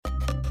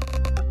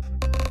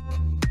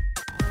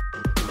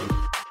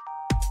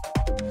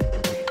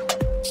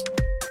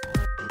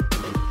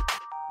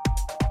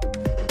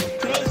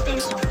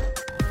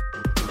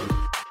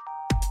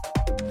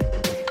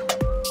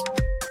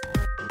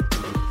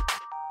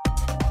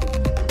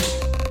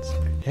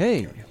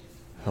Hey,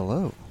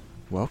 hello.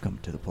 Welcome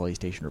to the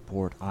PlayStation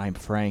Report. I'm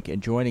Frank, and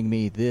joining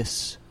me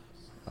this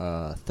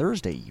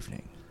Thursday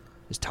evening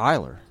is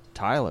Tyler.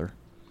 Tyler,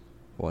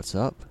 what's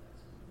up?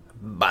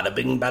 Bada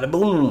bing, bada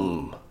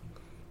boom.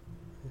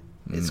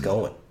 It's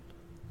going.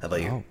 How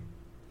about you?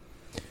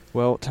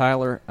 Well,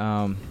 Tyler,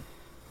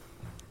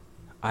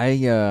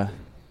 I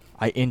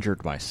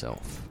injured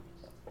myself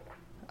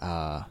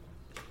in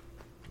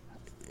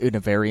a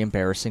very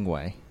embarrassing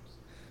way.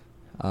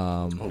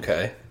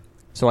 Okay.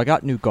 So I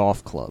got new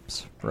golf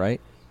clubs,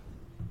 right?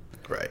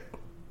 Right.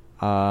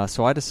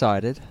 So I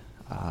decided,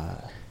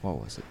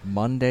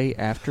 Monday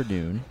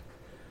afternoon,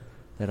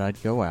 that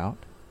I'd go out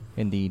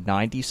in the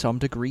 90-some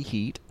degree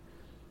heat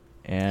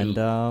and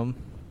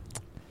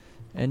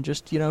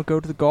just, go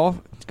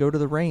to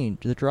the range,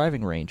 the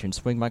driving range, and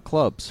swing my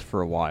clubs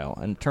for a while.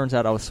 And it turns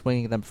out I was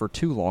swinging them for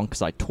too long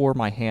because I tore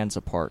my hands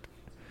apart,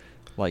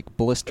 like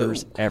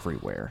blisters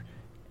everywhere.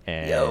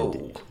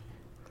 And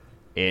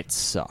it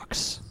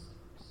sucks.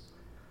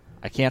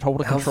 I can't hold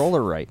a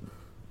controller right.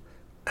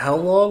 How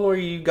long were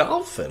you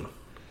golfing?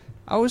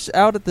 I was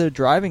out at the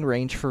driving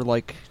range for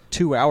like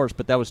 2 hours,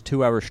 but that was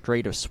 2 hours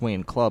straight of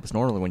swinging clubs.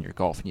 Normally when you're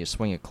golfing, you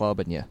swing a club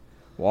and you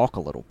walk a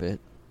little bit.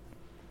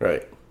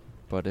 Right.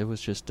 But it was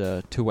just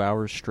 2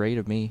 hours straight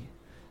of me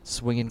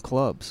swinging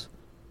clubs,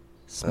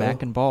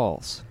 smacking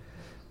balls.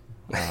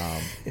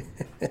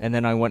 And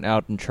then I went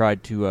out and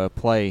tried to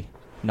play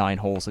 9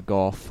 holes of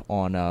golf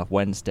on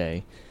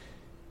Wednesday.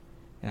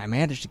 And I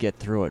managed to get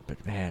through it,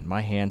 but man,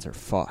 my hands are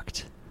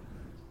fucked.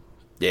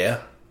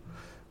 Yeah,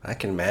 I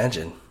can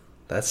imagine.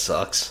 That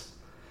sucks.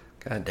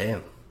 God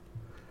damn.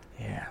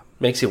 Yeah.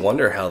 Makes you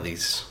wonder how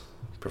these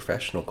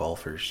professional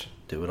golfers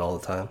do it all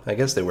the time. I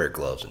guess they wear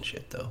gloves and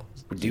shit, though.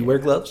 Do you wear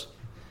gloves?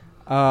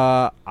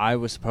 I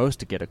was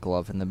supposed to get a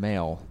glove in the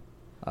mail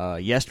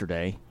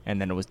yesterday, and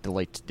then it was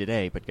delayed to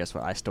today, but guess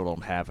what? I still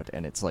don't have it,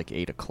 and it's like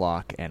 8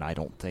 o'clock, and I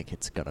don't think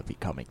it's going to be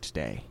coming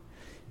today.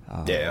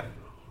 Yeah.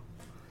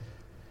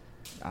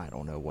 I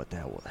don't know what the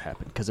hell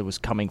happened, because it was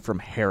coming from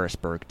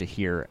Harrisburg to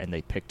here, and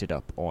they picked it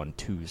up on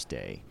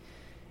Tuesday.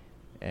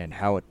 And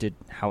how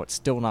it's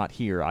still not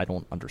here, I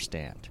don't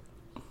understand.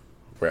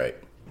 Right.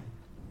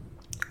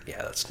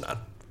 Yeah, it's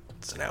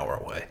an hour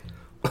away.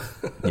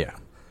 Yeah.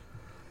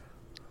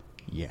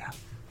 Yeah.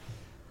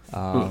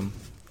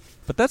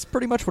 But that's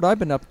pretty much what I've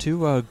been up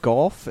to,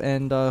 golf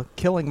and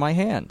killing my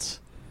hands.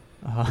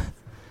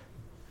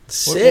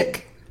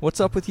 Sick.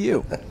 What's up with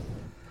you?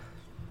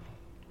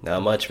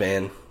 Not much,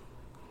 man.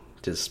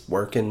 Just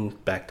working,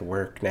 back to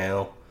work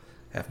now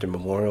after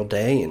Memorial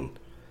Day, and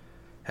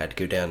had to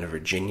go down to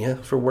Virginia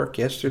for work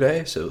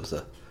yesterday, so it was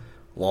a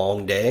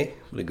long day,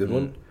 but a good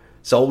one.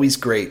 It's always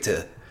great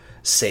to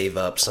save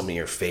up some of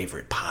your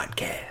favorite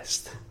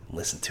podcasts and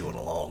listen to on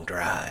a long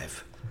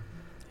drive.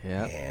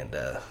 Yeah. And,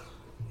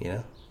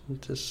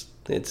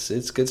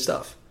 it's good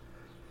stuff.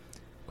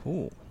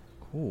 Cool.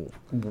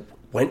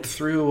 Went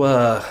through,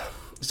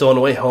 so on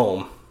the way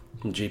home,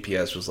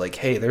 GPS was like,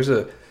 hey, there's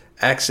a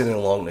accident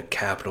along the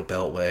Capitol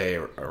Beltway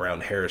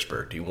around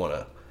Harrisburg. Do you want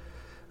to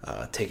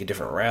take a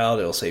different route?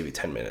 It'll save you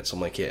 10 minutes. I'm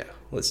like, yeah,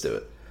 let's do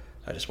it.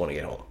 I just want to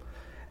get home.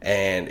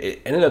 And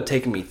it ended up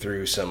taking me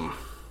through some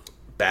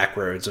back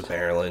roads of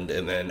Maryland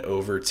and then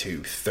over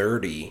to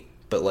 30,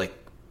 but like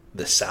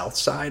the south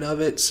side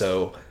of it.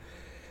 So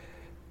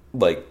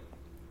like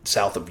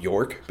south of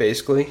York,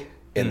 basically.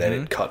 And then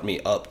it cut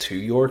me up to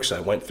York. So I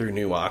went through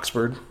New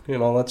Oxford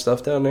and all that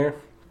stuff down there.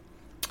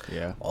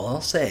 Yeah. All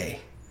I'll say,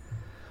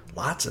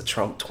 lots of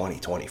Trump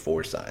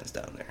 2024 signs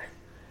down there.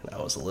 And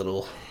I was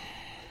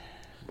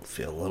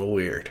feel a little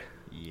weird.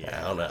 Yeah.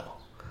 I don't know.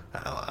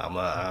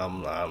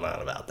 I'm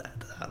not about that.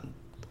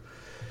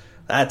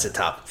 That's a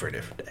topic for a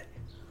different day.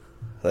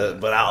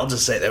 But I'll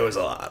just say there was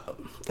a lot of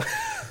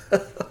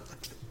them.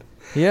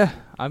 Yeah,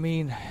 I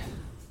mean,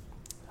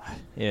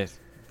 I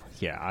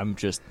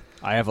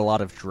have a lot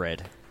of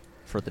dread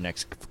for the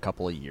next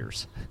couple of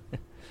years.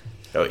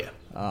 Oh, yeah.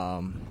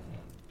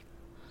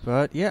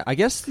 But yeah, I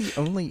guess the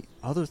only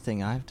other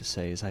thing I have to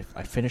say is I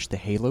finished the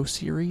Halo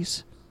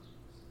series.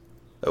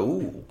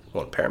 Oh,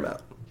 on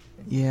Paramount.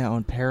 Yeah,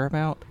 on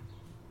Paramount.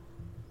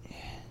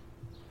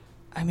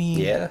 I mean,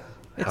 yeah,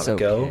 it's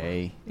how'd it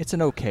okay. go? It's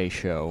an okay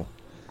show.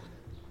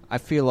 I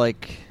feel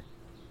like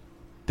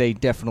they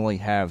definitely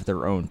have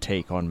their own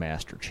take on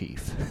Master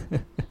Chief.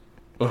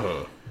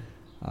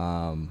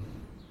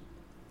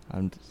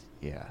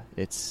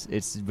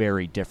 It's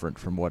very different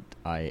from what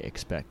I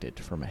expected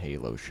from a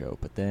Halo show.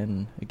 But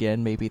then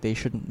again, maybe they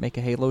shouldn't make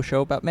a Halo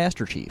show about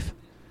Master Chief.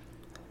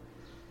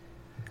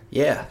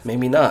 Yeah,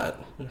 maybe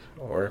not.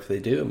 Or if they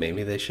do,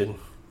 maybe they should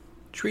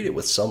treat it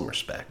with some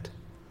respect.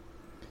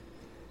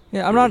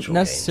 Yeah, I'm not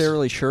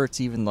necessarily sure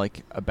it's even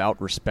like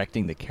about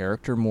respecting the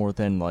character more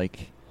than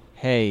like,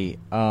 hey,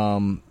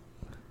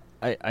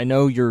 I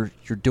know you're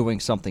doing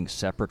something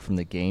separate from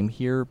the game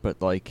here,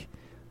 but like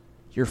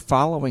you're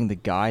following the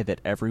guy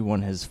that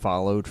everyone has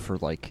followed for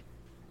like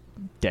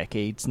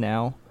decades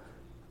now.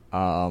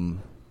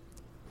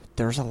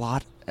 There's a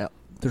lot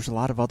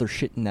of other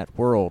shit in that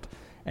world,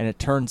 And it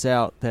turns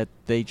out that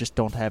they just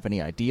don't have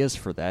any ideas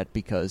for that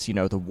because,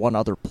 the one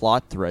other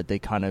plot thread they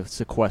kind of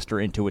sequester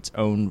into its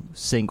own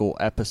single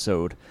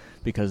episode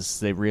because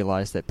they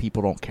realize that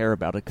people don't care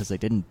about it because they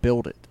didn't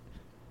build it.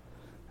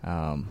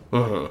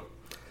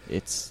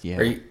 It's,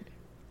 yeah.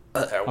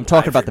 I'm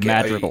talking about the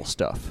Madrigal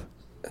stuff.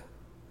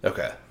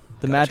 Okay.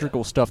 The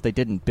Madrigal stuff they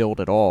didn't build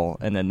at all,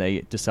 and then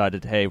they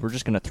decided, hey, we're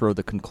just going to throw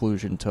the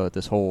conclusion to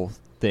this whole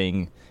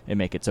thing and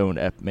make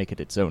it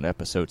its own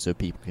episode so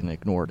people can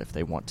ignore it if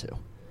they want to.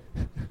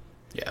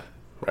 Yeah,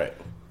 right.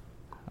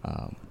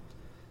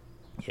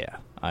 Yeah,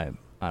 I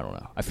don't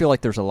know. I feel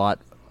like there's a lot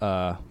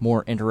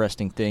more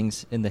interesting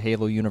things in the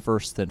Halo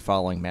universe than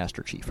following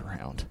Master Chief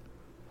around.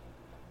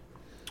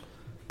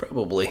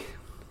 Probably.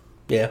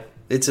 Yeah,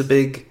 it's a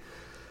big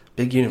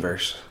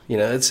universe.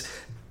 It's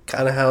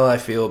kind of how I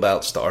feel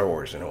about Star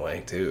Wars in a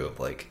way, too.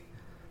 Like,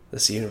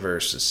 this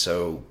universe is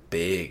so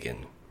big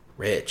and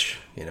rich.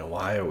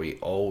 Why are we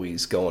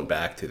always going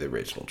back to the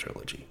original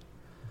trilogy?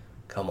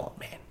 Come on,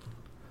 man.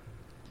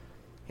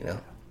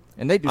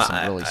 And they do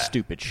some really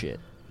stupid shit.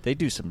 They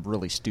do some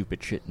really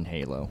stupid shit in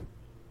Halo.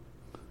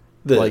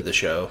 The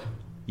show?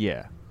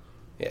 Yeah.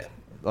 Yeah.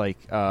 Like,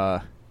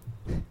 oh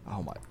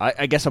my...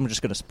 I guess I'm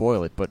just going to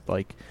spoil it, but,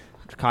 like,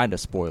 kind of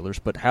spoilers,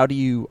 but how do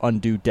you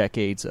undo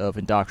decades of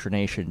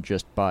indoctrination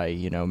just by,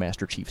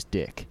 Master Chief's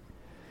dick?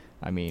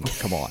 I mean,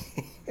 come on.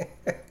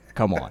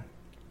 Come on.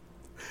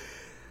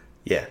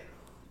 Yeah.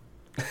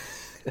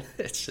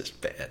 It's just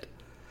bad.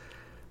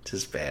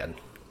 Just bad.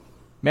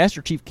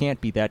 Master Chief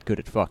can't be that good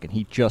at fucking.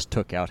 He just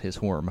took out his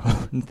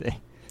hormone thing.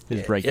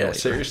 His regulator. Yeah,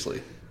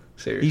 seriously.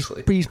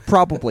 Seriously. He's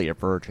probably a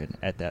virgin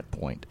at that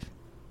point.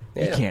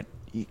 Yeah. He can't...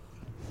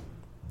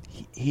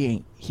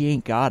 He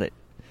ain't got it.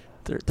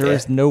 There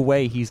is no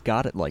way he's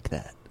got it like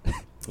that.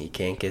 He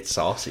can't get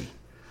saucy.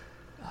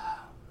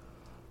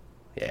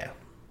 Yeah.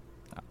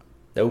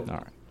 Nope. All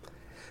right.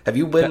 Have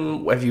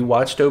you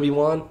watched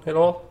Obi-Wan at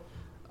all?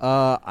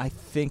 I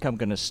think I'm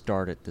gonna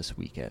start it this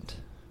weekend.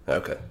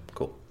 Okay,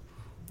 cool.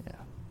 Yeah.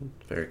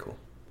 Very cool.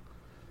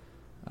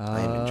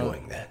 I am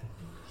enjoying that.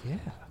 Yeah.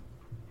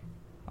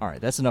 All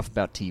right, that's enough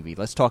about TV.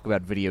 Let's talk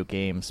about video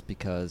games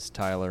because,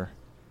 Tyler,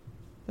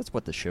 that's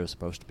what the show's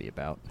supposed to be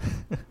about.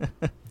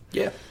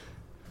 Yeah.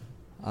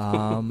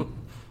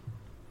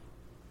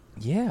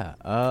 Yeah.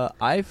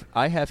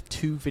 I have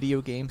 2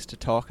 video games to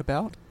talk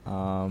about.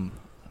 I'm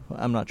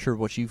not sure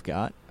what you've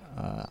got.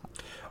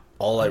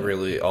 All I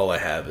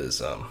have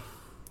is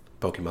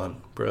Pokemon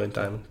Brilliant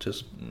Diamond.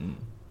 Just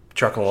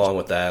trucking along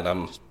with that.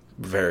 I'm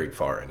very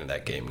far into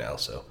that game now,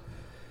 so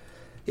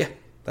yeah,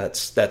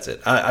 that's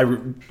it. I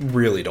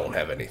really don't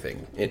have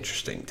anything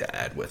interesting to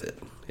add with it.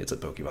 It's a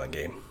Pokemon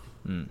game.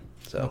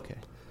 So okay.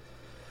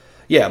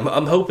 Yeah,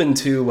 I'm hoping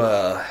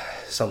to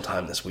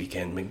sometime this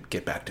weekend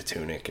get back to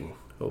Tunic and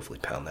hopefully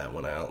pound that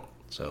one out.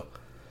 So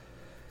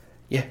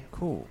yeah,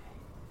 cool.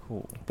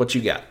 What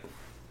you got?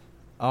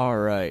 All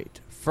right.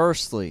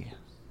 Firstly,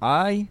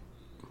 I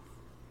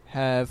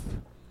have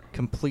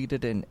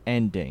completed an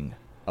ending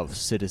of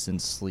Citizen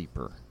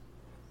Sleeper.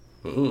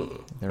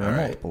 There are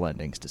multiple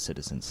endings to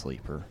Citizen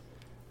Sleeper.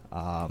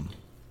 So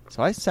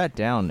I sat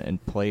down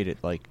and played it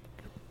like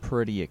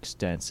pretty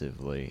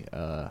extensively.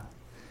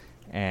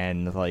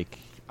 And like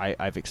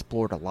I've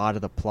explored a lot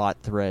of the plot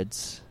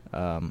threads.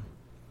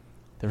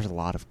 There's a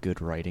lot of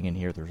good writing in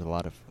here. There's a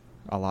lot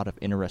of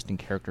interesting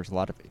characters, a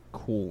lot of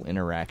cool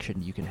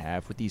interaction you can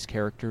have with these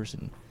characters,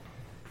 and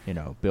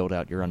build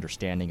out your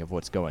understanding of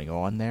what's going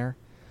on there.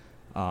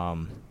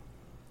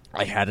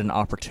 I had an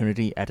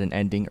opportunity at an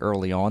ending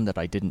early on that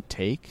I didn't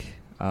take.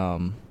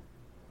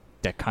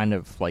 That kind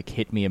of like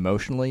hit me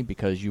emotionally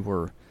because you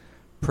were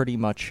pretty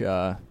much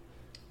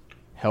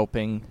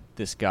helping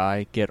this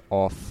guy get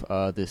off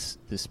this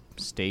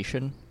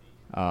station.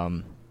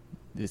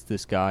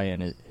 This guy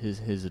and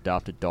his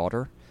adopted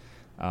daughter.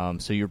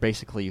 So you're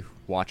basically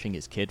watching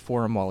his kid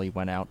for him while he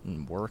went out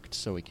and worked,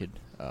 so he could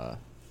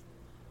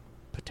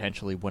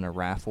potentially win a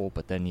raffle.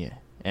 But then you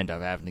end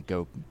up having to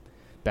go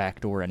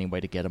backdoor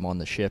anyway to get him on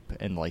the ship,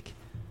 and like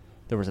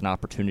there was an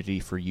opportunity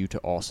for you to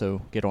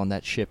also get on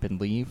that ship and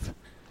leave.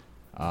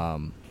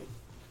 And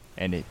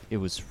it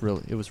was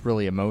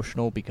really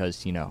emotional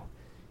because you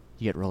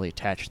get really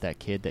attached to that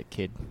kid. That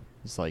kid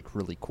is like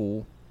really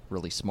cool,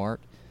 really smart.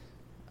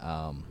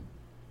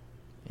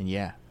 And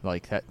yeah,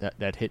 like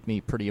that hit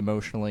me pretty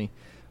emotionally.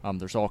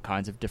 There's all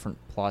kinds of different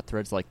plot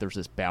threads. Like there's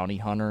this bounty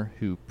hunter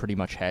who pretty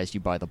much has you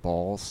by the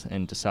balls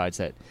and decides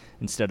that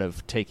instead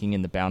of taking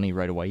in the bounty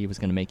right away, he was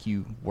going to make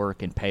you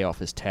work and pay off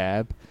his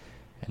tab.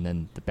 And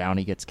then the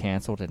bounty gets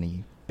canceled and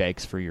he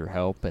begs for your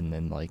help. And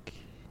then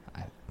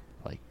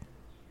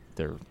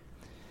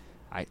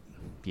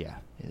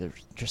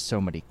there's just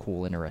so many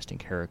cool, interesting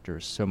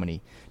characters. So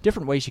many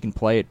different ways you can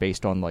play it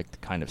based on like the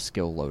kind of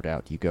skill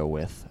loadout you go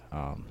with.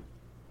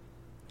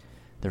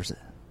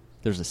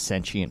 There's a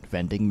sentient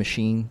vending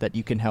machine that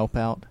you can help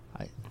out.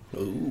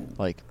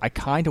 I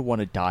kind of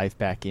want to dive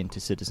back into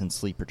Citizen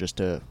Sleeper just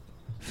to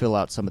fill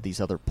out some of these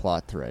other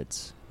plot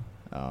threads.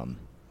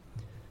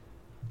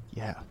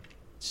 Yeah,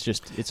 it's a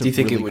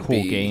really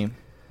cool game.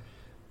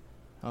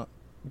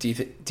 Do you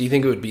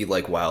think it would be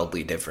like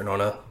wildly different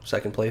on a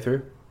second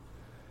playthrough?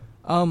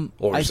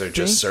 Or is there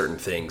just certain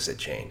things that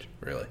change,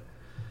 really?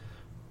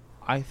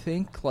 I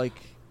think,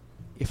 like,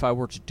 if I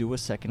were to do a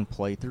second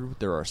playthrough,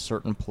 there are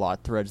certain plot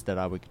threads that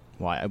I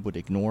would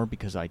ignore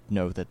because I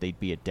know that they'd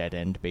be a dead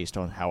end based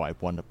on how I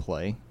want to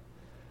play.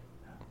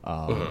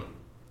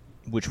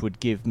 Which would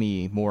give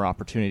me more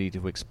opportunity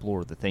to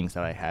explore the things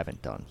that I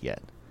haven't done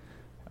yet.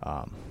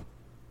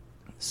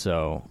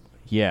 So,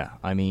 yeah,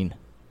 I mean,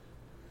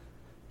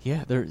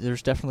 yeah,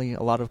 there's definitely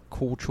a lot of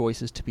cool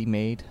choices to be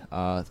made.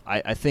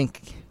 I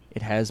think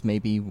it has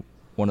maybe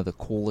one of the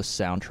coolest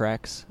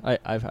soundtracks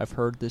I've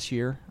heard this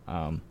year.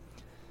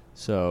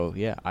 So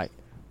yeah,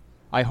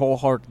 I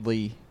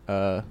wholeheartedly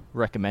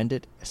recommend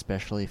it,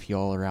 especially if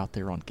y'all are out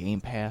there on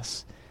Game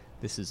Pass.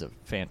 This is a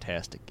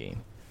fantastic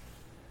game.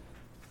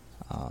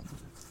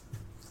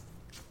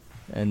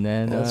 And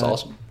then that's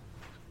awesome.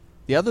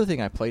 The other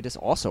thing I played is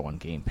also on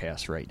Game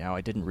Pass right now.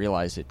 I didn't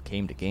realize it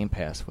came to Game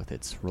Pass with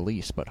its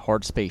release, but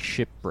Hard Space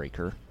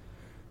Shipbreaker.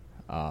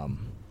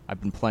 I've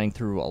been playing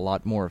through a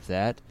lot more of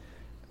that.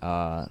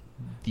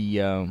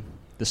 The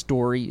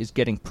story is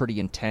getting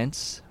pretty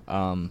intense.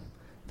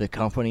 The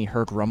company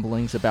heard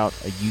rumblings about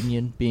a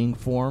union being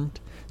formed,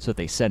 so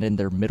they sent in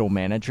their middle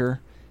manager,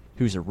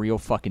 who's a real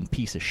fucking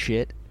piece of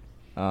shit,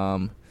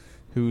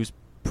 who's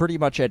pretty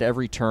much at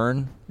every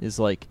turn is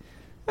like,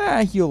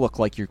 you look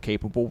like you're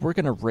capable. We're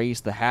going to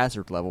raise the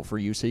hazard level for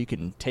you so you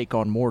can take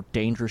on more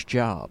dangerous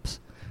jobs.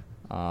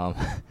 And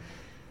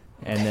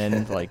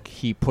then, like,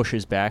 he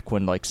pushes back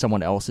when, like,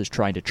 someone else is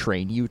trying to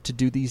train you to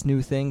do these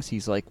new things.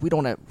 He's like, we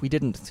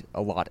didn't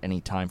allot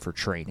any time for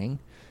training.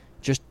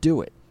 Just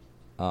do it.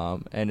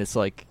 And it's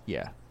like,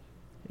 yeah,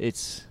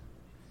 it's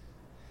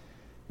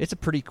a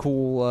pretty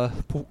cool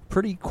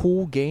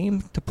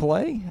game to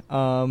play.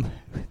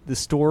 The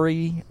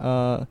story,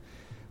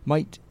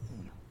 might,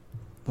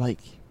 like,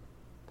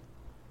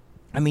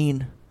 I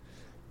mean,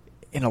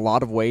 in a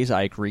lot of ways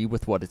I agree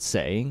with what it's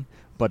saying,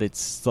 but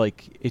it's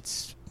like,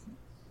 it's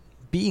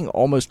being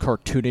almost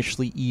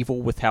cartoonishly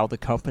evil with how the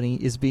company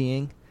is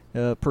being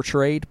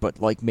portrayed, but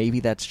like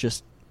maybe that's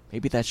just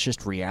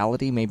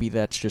reality. Maybe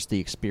that's just the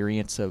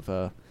experience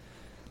of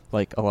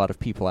like a lot of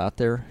people out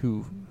there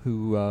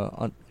who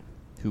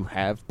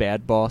have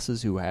bad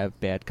bosses, who have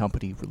bad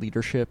company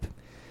leadership.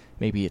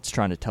 Maybe it's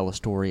trying to tell a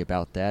story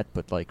about that,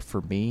 but like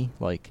for me,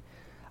 like,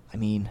 I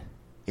mean,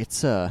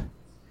 it's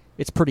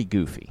pretty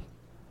goofy,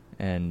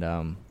 and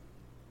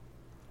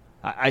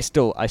I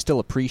still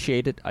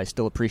appreciate it. I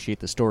still appreciate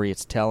the story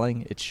it's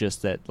telling. It's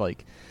just that,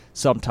 like,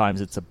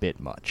 sometimes it's a bit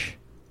much.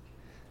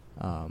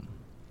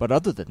 But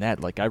other than that,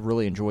 like, I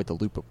really enjoyed the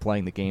loop of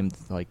playing the game.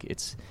 Like,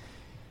 it's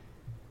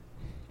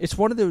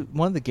one of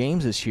the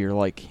games this year.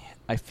 Like,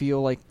 I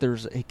feel like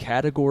there's a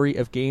category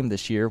of game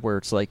this year where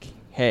it's like,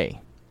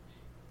 hey,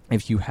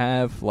 if you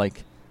have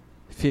like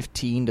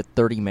 15 to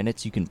 30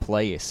 minutes, you can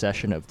play a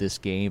session of this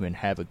game and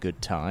have a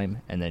good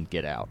time, and then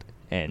get out.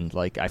 And,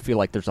 like, I feel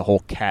like there's a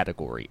whole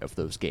category of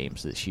those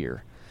games this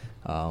year,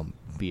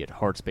 be it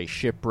Hard Space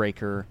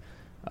Shipbreaker,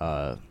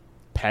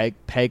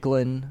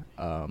 Peglin,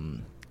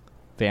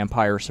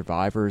 Vampire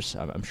Survivors.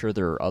 I'm sure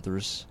there are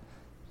others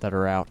that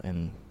are out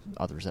and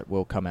others that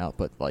will come out,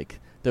 but, like,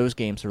 those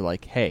games are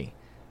like, hey,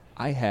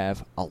 I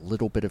have a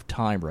little bit of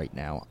time right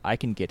now. I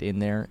can get in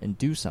there and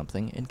do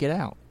something and get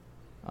out.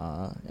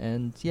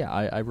 And, yeah,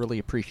 I really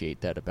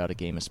appreciate that about a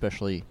game,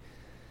 especially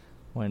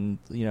when,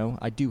 you know,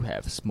 I do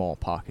have small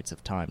pockets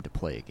of time to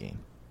play a game.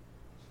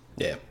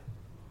 Yeah.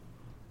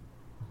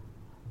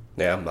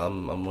 Yeah,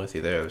 I'm with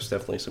you there. There's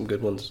definitely some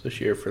good ones this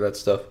year for that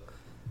stuff.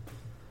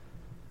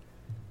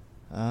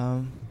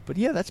 But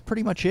yeah, that's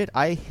pretty much it.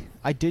 I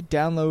did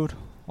download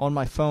on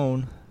my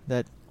phone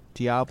that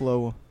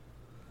Diablo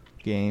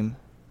game.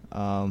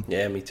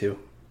 Yeah, me too.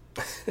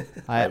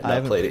 I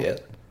haven't played it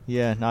yet.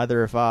 Yeah,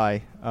 neither have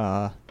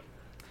I.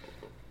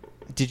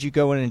 Did you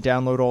go in and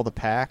download all the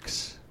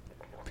packs?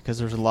 Because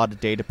there's a lot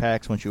of data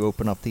packs once you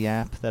open up the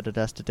app that it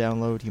has to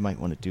download. You might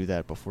want to do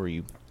that before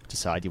you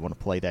decide you want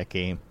to play that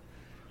game.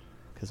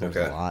 Because there's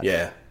a lot.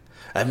 Yeah.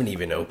 I haven't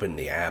even opened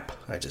the app.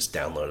 I just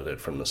downloaded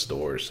it from the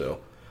store, so...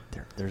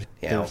 There's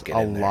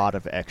a lot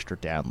of extra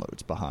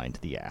downloads behind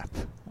the app.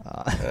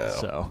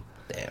 So...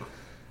 Damn.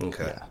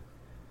 Okay. Yeah.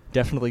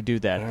 Definitely do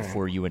that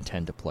before you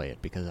intend to play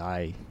it, because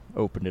I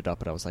opened it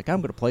up and I was like, I'm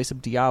going to play some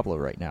Diablo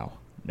right now.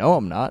 No,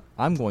 I'm not.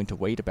 I'm going to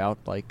wait about,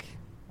 like,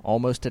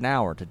 almost an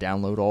hour to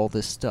download all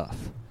this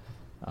stuff.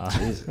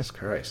 Jesus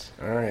Christ.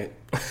 All right.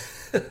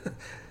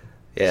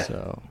 Yeah.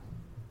 So,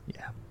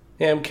 yeah.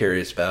 Yeah, I'm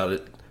curious about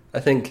it. I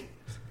think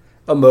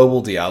a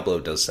mobile Diablo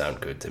does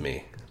sound good to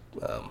me.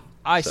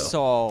 I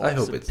saw I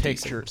hope some it's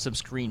some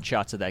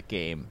screenshots of that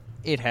game.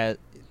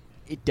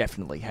 It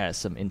definitely has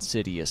some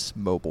insidious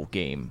mobile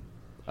game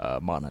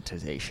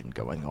monetization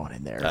going on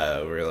in there.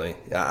 Oh, really?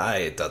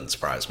 It doesn't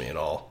surprise me at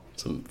all.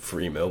 Some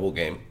free mobile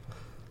game.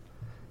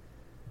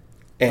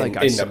 And,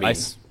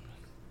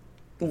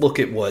 look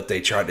at what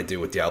they tried to do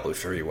with Diablo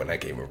 3 when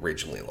that game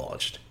originally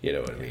launched. You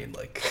know what I mean?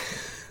 Like,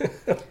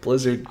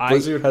 Blizzard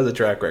has a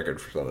track record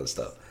for some of this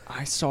stuff.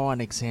 I saw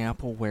an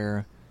example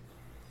where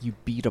you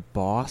beat a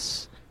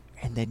boss,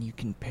 and then you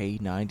can pay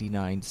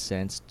 99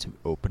 cents to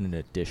open an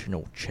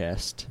additional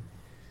chest.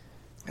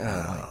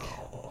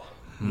 Oh,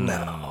 like,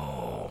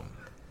 no.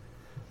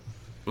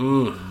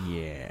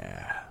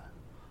 Yeah.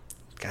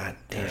 God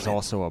damn There's it.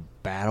 also a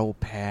battle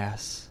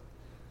pass.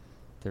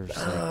 There's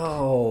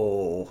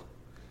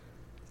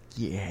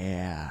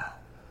yeah.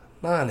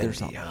 Not in There's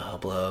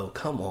Diablo.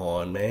 Come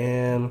on,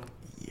 man.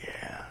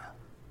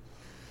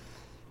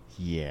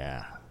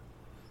 Yeah.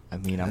 I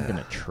mean, I'm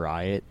gonna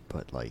try it,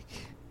 but, like,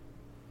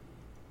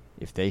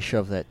 if they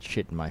shove that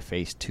shit in my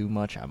face too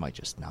much, I might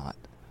just not.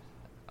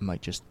 I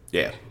might just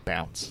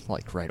bounce,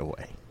 like, right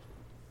away.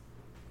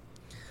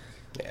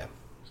 Yeah,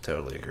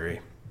 totally agree.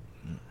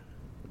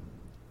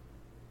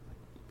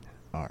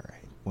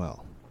 Alright,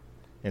 well,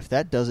 if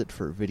that does it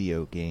for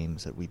video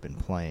games that we've been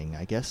playing,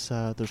 I guess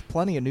there's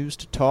plenty of news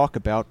to talk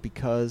about,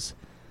 because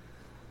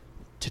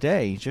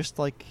today, just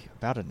like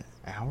about an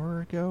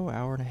hour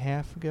and a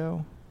half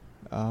ago,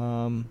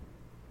 no,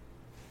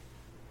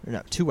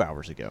 2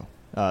 hours ago,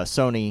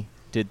 Sony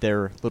did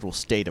their little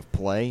state of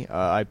play.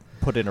 I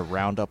put in a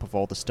roundup of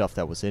all the stuff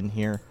that was in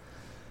here.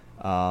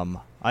 I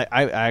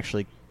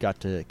actually got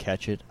to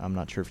catch it. I'm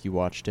not sure if you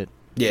watched it.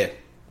 Yeah,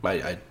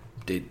 I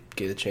did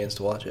get a chance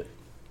to watch it.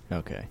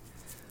 Okay.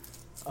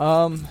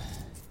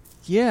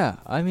 Yeah,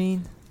 I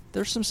mean,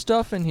 there's some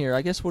stuff in here.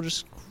 I guess we'll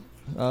just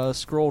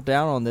scroll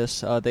down on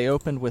this. They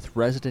opened with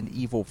Resident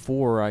Evil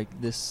 4.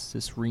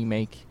 This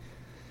remake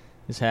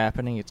is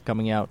happening. It's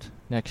coming out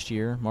next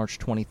year, March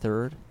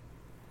 23rd.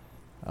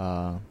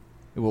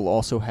 It will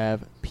also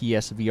have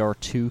PSVR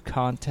 2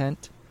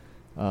 content.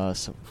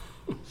 So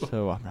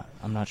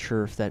I'm not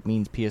sure if that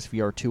means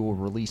PSVR 2 will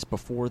release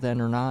before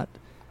then or not.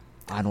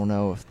 I don't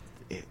know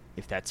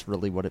if that's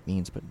really what it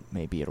means, but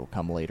maybe it'll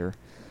come later.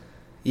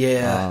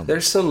 Yeah,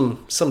 there's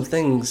some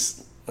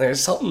things.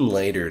 There's something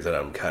later that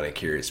I'm kind of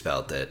curious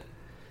about that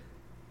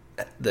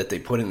they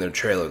put in their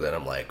trailer that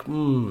I'm like,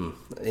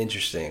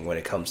 interesting when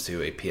it comes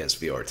to a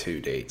PSVR 2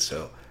 date.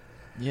 So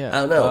yeah, I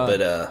don't know,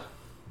 but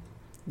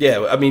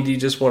yeah. I mean, do you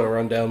just want to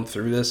run down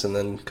through this and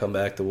then come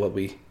back to what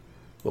we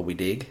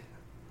dig?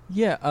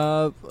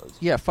 Yeah,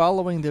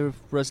 following the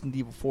Resident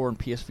Evil 4 and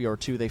PSVR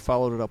 2, they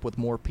followed it up with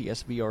more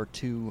PSVR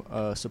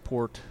 2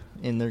 support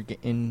in their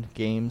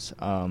games.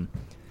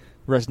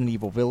 Resident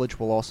Evil Village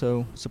will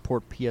also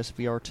support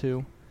PSVR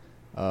 2.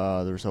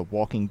 There's a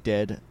Walking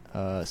Dead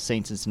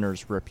Saints and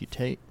Sinners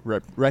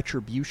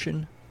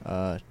Retribution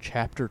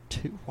Chapter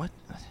 2. What?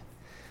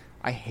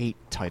 I hate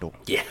titles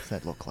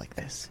that look like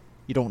this.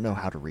 You don't know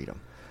how to read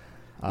them.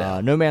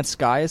 No Man's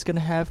Sky is going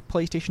to have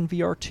PlayStation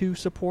VR 2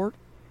 support.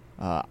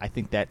 I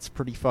think that's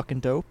pretty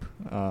fucking dope.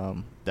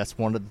 That's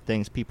one of the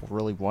things people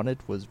really wanted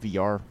was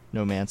VR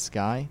No Man's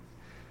Sky.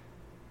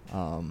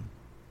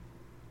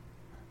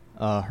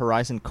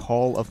 Horizon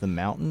Call of the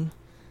Mountain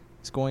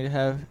is going to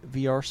have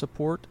VR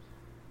support.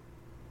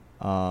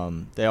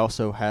 They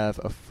also have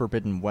a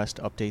Forbidden West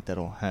update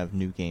that'll have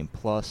New Game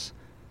Plus.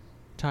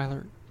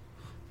 Tyler,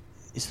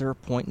 is there a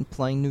point in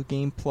playing New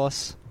Game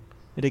Plus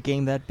in a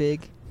game that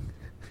big?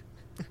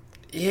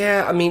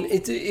 Yeah, I mean,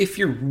 if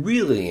you're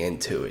really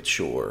into it,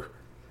 sure.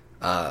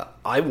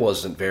 I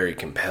wasn't very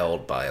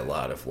compelled by a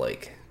lot of,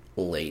 like,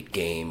 late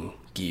game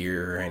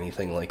gear or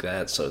anything like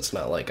that, so it's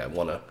not like I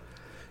want to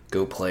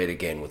go play it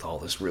again with all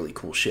this really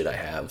cool shit I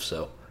have,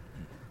 so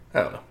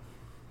I don't know.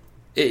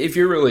 If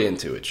you're really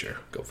into it, sure,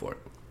 go for it.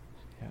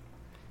 Yeah.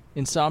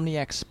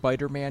 Insomniac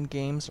Spider-Man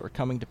games are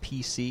coming to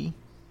PC.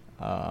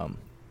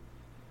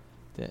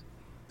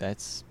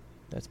 That's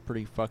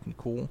pretty fucking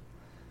cool.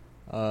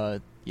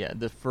 Yeah,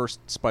 the first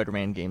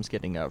Spider-Man game's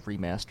getting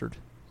remastered,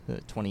 the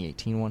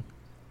 2018 one.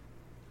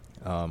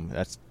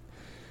 That's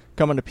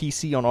coming to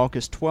PC on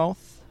August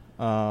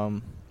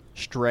 12th.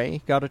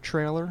 Stray got a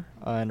trailer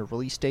and a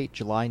release date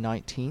July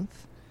 19th.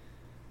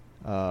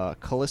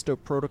 Callisto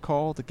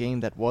Protocol, the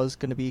game that was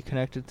going to be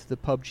connected to the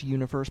PUBG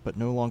universe but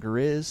no longer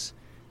is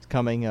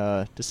coming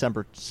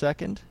December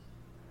 2nd.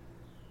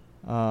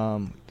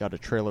 Got a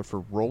trailer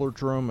for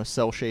Rollerdrome, a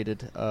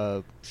cel-shaded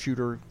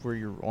shooter where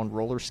you're on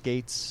roller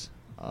skates.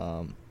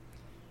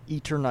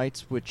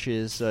 Eternights, which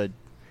is a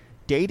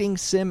dating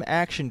sim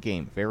action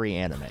game, very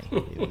anime.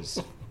 It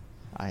was,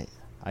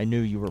 I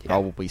knew you were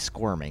probably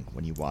squirming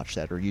when you watched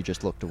that, or you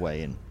just looked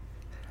away and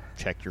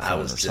checked your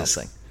phone or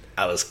something.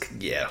 I was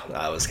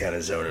kind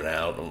of zoning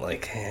out. I'm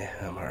like,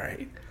 I'm all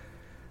right.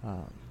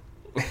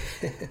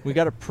 We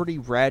got a pretty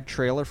rad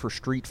trailer for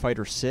Street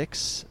Fighter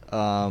 6.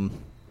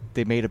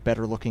 They made a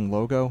better looking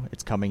logo.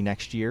 It's coming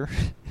next year.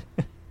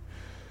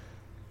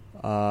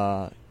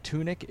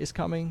 Tunic is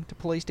coming to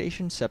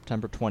PlayStation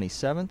September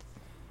 27th.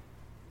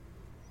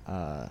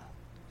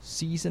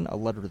 Season, A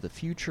Letter to the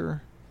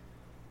Future.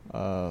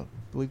 I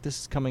believe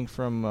this is coming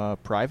from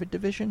Private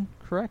Division,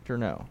 correct or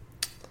no?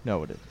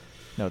 No, it is.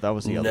 No, that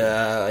was the other.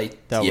 I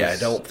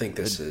don't think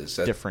this is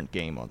a different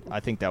game. I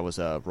think that was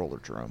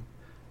Rollerdrome.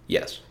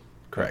 Yes,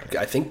 correct. Okay.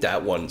 I think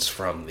that one's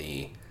from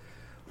the.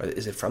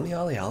 Is it from the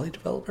Ali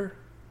developer?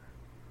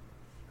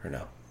 Or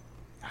no?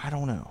 I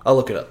don't know. I'll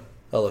look it up.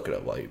 I'll look it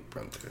up while you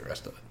run through the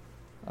rest of it.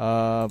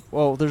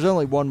 Well, there's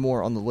only one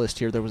more on the list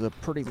here. There was a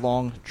pretty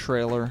long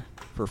trailer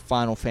for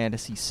Final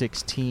Fantasy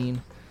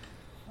 16.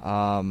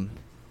 I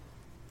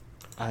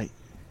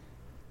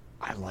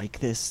like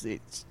this.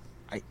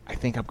 I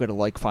think I'm gonna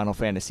like Final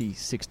Fantasy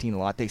 16 a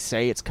lot. They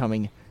say it's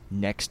coming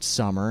next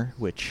summer,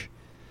 which,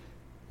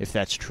 if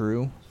that's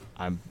true,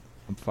 I'm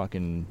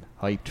fucking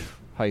hyped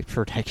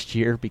for next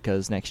year,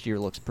 because next year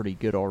looks pretty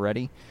good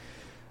already.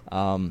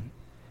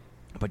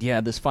 But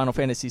yeah, this Final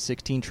Fantasy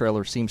 16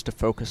 trailer seems to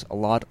focus a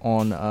lot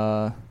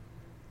on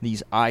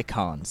these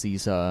icons,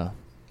 these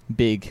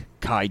big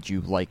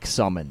kaiju-like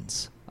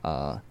summons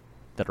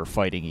that are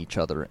fighting each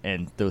other,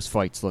 and those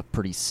fights look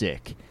pretty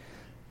sick.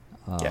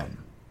 Yeah.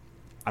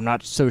 I'm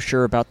not so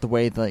sure about the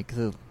way like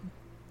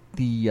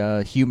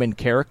the human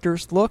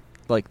characters look.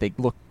 Like, they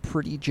look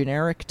pretty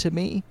generic to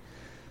me.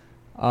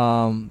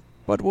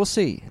 But we'll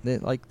see.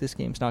 This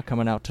game's not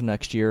coming out till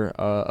next year.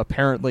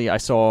 Apparently, I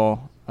saw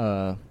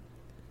a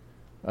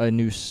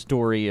news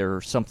story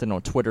or something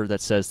on Twitter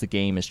that says the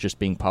game is just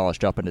being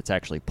polished up and it's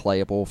actually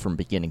playable from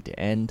beginning to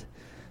end.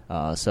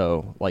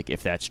 So,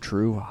 if that's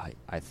true,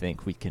 I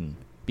think we can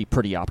be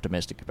pretty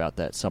optimistic about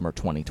that summer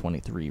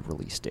 2023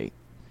 release date.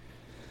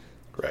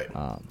 Right.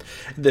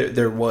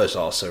 There was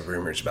also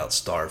rumors about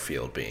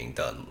Starfield being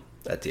done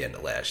at the end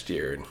of last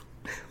year and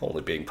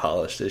only being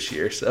polished this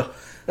year, so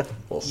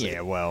we'll see.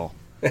 Yeah, well,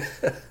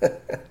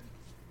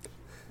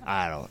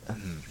 I don't...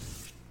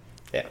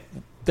 Yeah.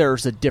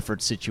 There's a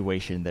different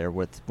situation there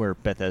where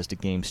Bethesda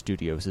Game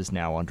Studios is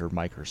now under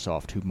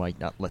Microsoft, who might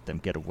not let them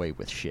get away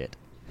with shit.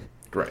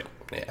 Right.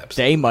 Yeah, absolutely.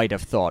 They might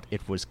have thought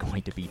it was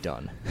going to be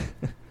done.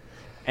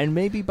 And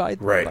maybe by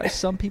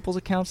some people's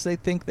accounts, they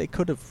think they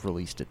could have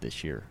released it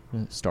this year,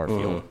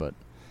 Starfield. But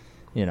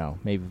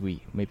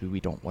maybe we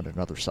don't want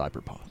another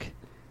Cyberpunk.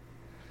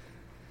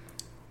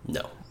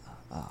 No.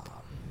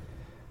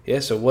 Yeah.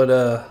 So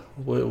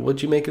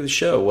what'd you make of the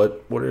show?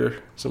 What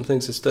are some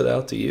things that stood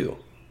out to you?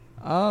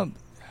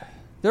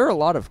 There are a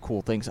lot of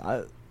cool things.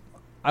 I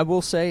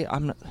will say I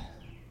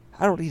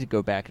don't need to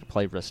go back and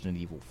play Resident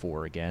Evil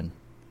 4 again.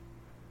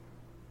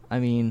 I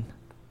mean,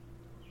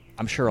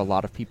 I'm sure a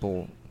lot of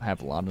people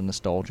have a lot of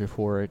nostalgia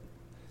for it,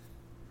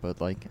 but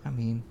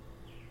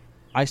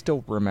I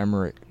still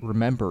remember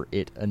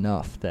it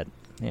enough that,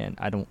 man,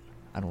 I don't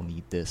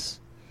need this.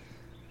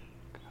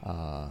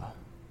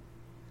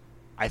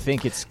 I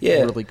think it's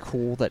really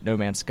cool that No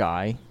Man's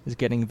Sky is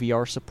getting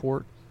VR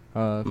support,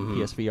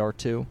 PSVR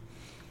 2.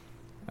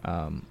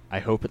 I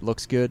hope it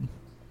looks good.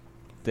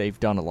 They've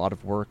done a lot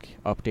of work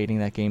updating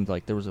that game.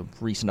 There was a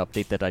recent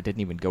update that I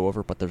didn't even go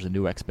over, but there's a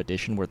new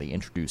expedition where they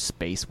introduced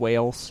space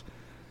whales.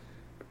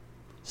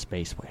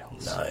 Space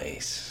whales.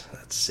 Nice.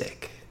 That's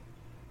sick.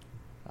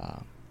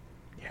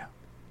 Yeah.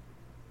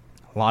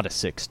 A lot of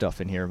sick stuff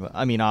in here. But,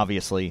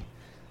 obviously,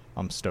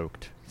 I'm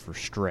stoked for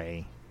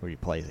Stray, where you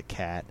play as a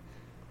cat.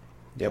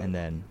 Yep. And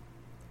then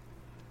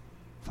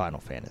Final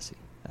Fantasy.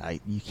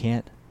 I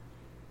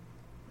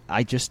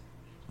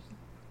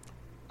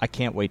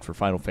can't wait for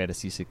Final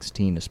Fantasy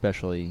 16,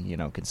 especially,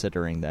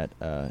 considering that,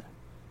 who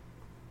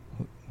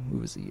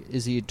is he?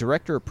 Is he a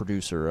director or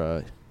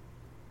producer,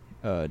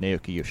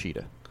 Naoki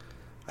Yoshida?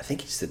 I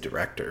think he's the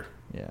director.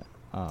 Yeah.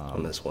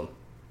 On this one.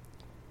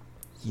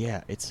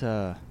 Yeah, it's,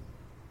 I'm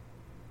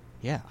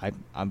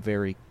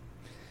very,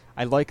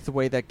 I like the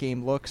way that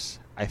game looks.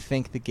 I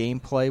think the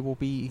gameplay will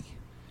be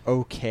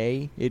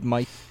okay.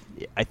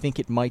 I think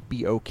it might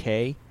be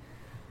okay.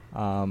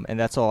 And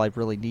that's all I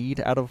really need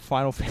out of a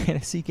Final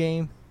Fantasy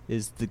game,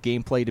 is the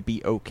gameplay to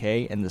be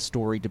okay and the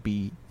story to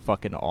be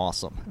fucking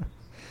awesome.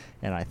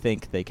 And I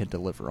think they can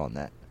deliver on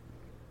that.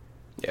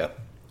 Yeah.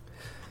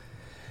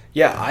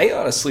 Yeah, I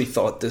honestly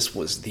thought this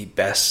was the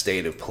best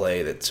state of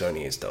play that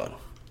Sony has done.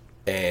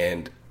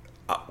 And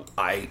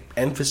I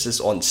emphasis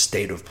on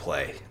state of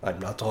play. I'm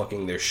not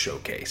talking their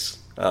showcase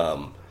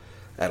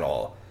at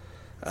all.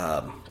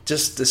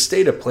 Just the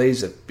state of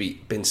plays have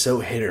been so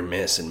hit or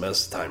miss, and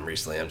most of the time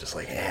recently I'm just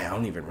I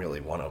don't even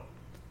really want to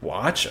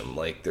watch them.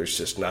 There's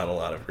just not a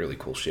lot of really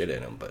cool shit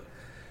in them, but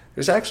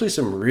there's actually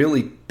some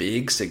really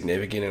big,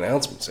 significant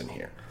announcements in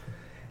here.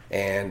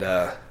 And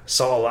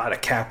saw a lot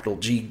of capital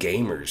G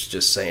gamers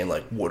just saying,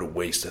 what a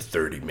waste of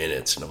 30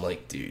 minutes. And I'm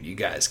like, dude, you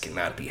guys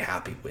cannot be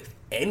happy with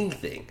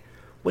anything.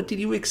 What did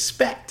you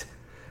expect?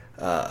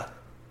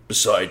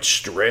 Besides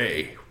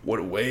Stray,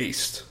 what a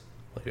waste.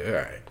 All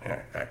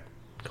right.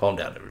 Calm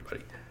down,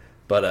 everybody.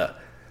 But,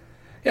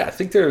 I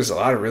think there's a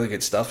lot of really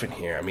good stuff in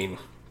here.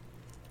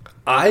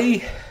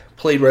 I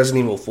played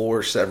Resident Evil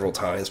 4 several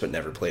times, but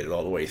never played it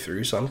all the way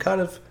through, so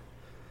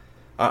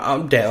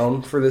I'm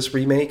down for this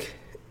remake.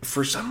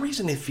 For some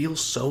reason, it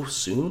feels so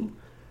soon.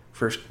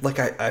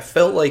 I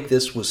felt like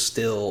this was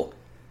still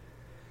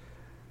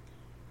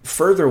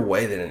further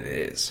away than it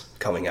is,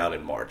 coming out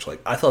in March.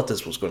 I thought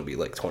this was going to be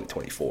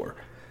 2024.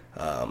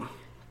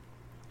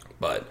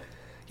 But,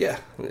 yeah,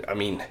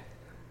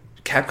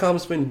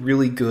 Capcom's been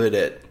really good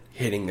at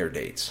hitting their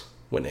dates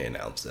when they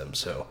announce them,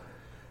 so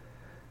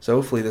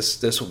hopefully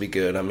this will be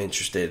good. I'm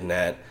interested in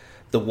that.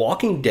 The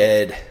Walking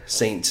Dead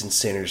Saints and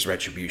Sinners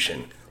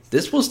Retribution.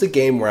 This was the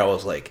game where I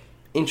was like,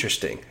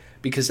 interesting,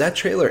 because that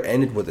trailer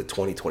ended with a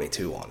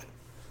 2022 on it.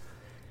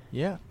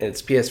 Yeah. And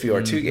it's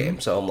PSVR 2 game,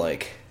 so I'm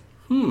like,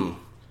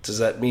 does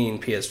that mean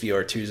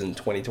PSVR 2's in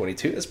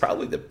 2022? That's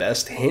probably the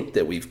best hint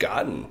that we've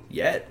gotten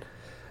yet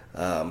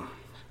on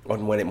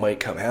when it might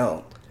come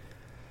out.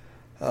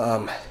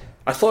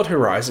 I thought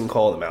Horizon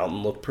Call of the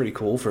Mountain looked pretty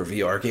cool for a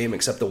VR game,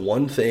 except the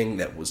one thing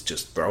that was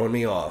just throwing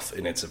me off,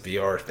 and it's a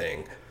VR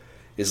thing,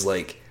 is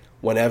like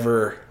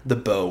whenever the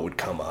bow would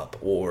come up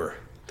or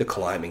the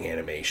climbing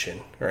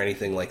animation or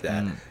anything like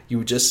that, you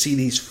would just see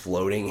these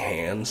floating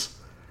hands.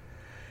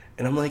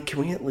 And I'm like, can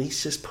we at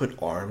least just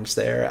put arms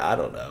there? I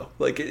don't know.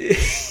 Like,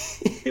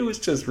 it was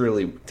just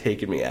really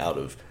taking me out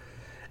of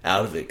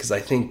it, because I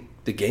think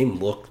the game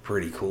looked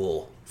pretty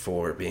cool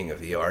for being a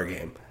VR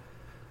game.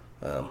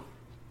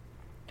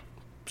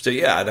 So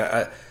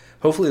yeah,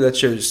 hopefully that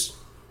shows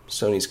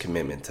Sony's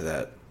commitment to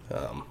that.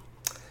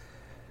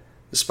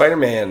 The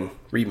Spider-Man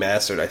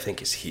remastered, I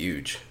think, is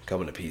huge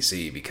coming to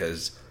PC,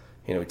 because,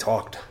 you know, we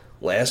talked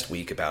last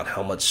week about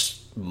how much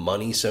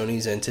money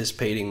Sony's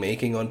anticipating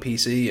making on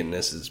PC, and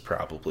this is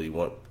probably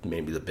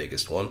maybe the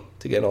biggest one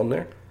to get on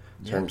there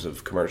in terms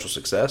of commercial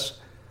success.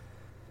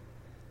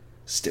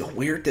 Still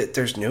weird that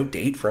there's no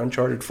date for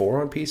Uncharted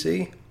 4 on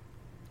PC,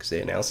 because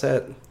they announced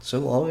that so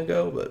long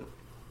ago, but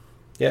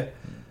yeah.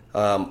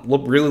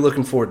 Really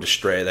looking forward to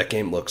Stray. That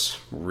game looks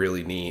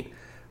really neat.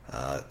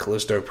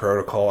 Callisto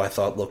Protocol, I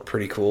thought, looked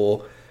pretty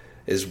cool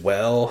as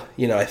well.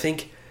 You know, I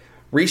think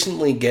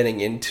recently getting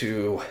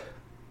into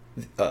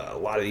a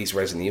lot of these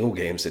Resident Evil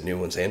games, the new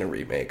ones and the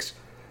remakes,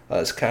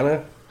 has kind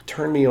of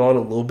turned me on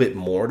a little bit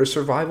more to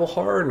survival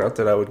horror. Not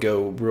that I would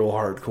go real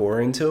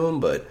hardcore into them,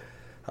 but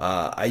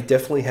I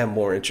definitely have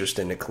more interest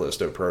in the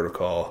Callisto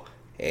Protocol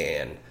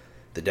and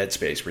the Dead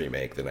Space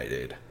remake than I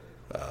did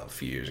a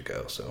few years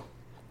ago. So,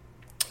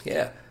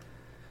 yeah.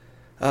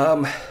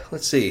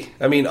 Let's see.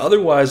 I mean,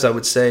 otherwise, I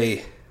would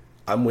say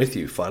I'm with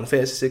you. Final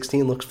Fantasy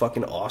 16 looks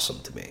fucking awesome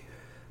to me.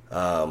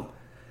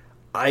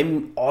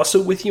 I'm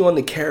also with you on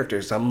the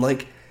characters. I'm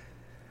like,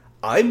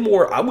 I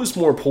was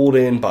more pulled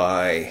in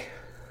by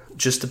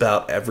just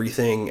about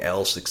everything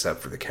else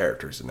except for the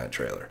characters in that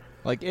trailer.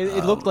 Like,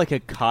 it looked like a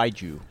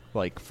kaiju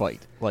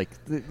fight. Like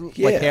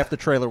half the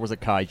trailer was a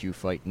kaiju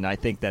fight, and I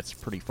think that's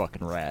pretty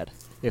fucking rad.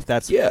 If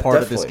that's part definitely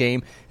of this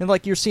game, and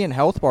like you're seeing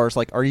health bars,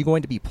 like, are you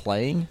going to be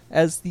playing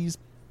as these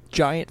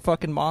giant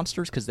fucking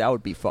monsters? Because that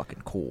would be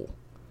fucking cool.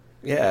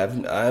 Yeah,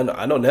 I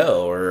don't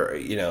know, or,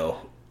 you know,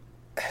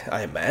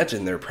 I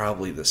imagine they're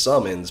probably the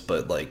summons,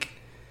 but like,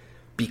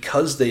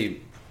 because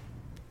they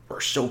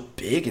are so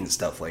big and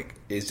stuff, like,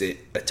 is it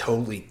a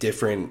totally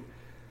different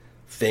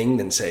thing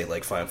than, say,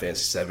 like Final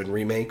Fantasy VII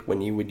Remake when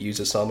you would use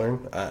a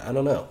summon? I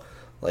don't know.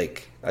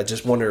 Like, I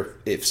just wonder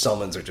if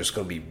summons are just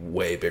going to be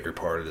way bigger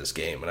part of this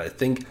game. And I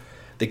think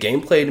the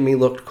gameplay to me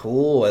looked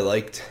cool. I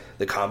liked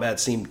the combat,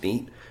 seemed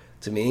neat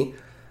to me.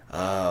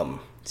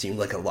 Seemed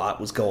like a lot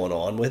was going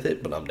on with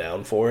it, but I'm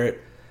down for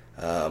it.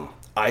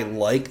 I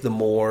like the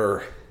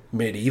more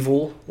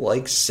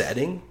medieval-like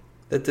setting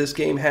that this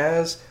game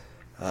has.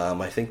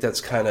 I think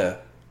that's kind of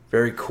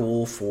very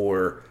cool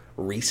for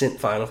recent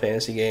Final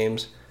Fantasy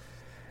games.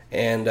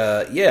 And,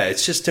 yeah,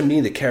 it's just, to me,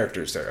 the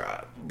characters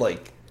are,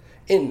 like...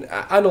 And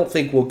I don't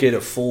think we'll get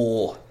a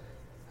full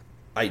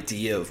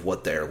idea of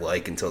what they're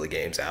like until the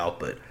game's out,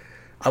 but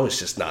I was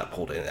just not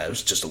pulled in. It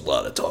was just a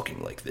lot of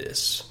talking like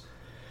this,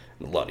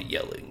 and a lot of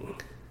yelling.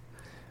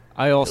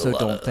 I also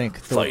don't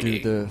think they'll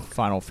do the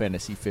Final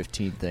Fantasy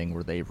 15 thing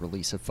where they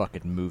release a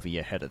fucking movie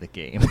ahead of the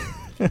game.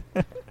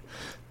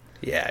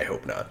 Yeah, I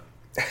hope not.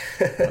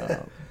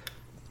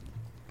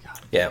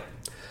 Yeah.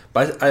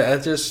 But I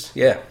just,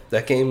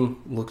 that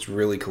game looks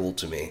really cool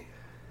to me.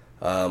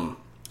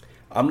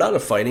 I'm not a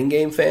fighting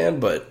game fan,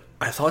 but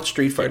I thought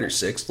Street Fighter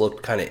 6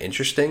 looked kind of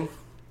interesting.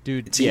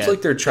 Dude, it seems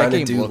like they're trying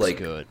to do, like,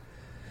 good.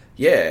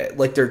 Yeah,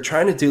 like they're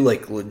trying to do,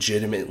 like,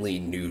 legitimately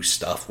new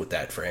stuff with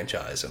that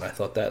franchise, and I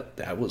thought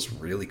that was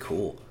really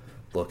cool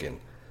looking.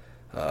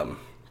 So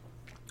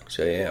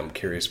yeah, I'm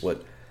curious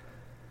what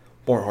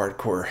more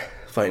hardcore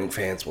fighting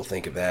fans will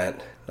think of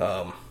that.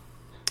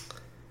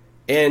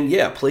 And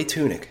yeah, play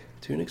Tunic.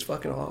 Tunic's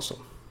fucking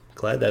awesome.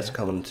 Glad that's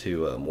coming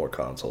to more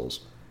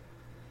consoles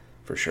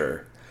for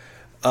sure.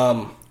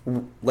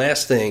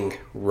 Last thing,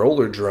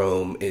 Roller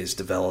Drome is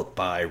developed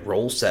by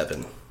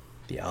Roll7,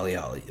 the Ali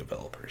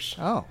developers.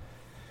 Oh.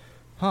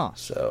 Huh.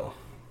 So,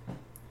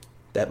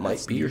 that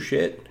might be your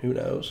shit. Who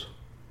knows?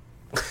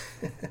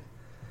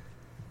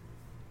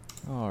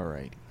 All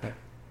right.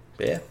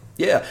 Yeah.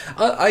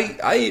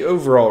 I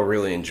overall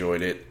really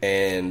enjoyed it,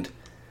 and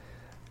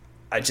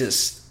I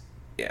just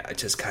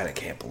kind of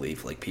can't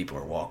believe, like, people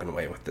are walking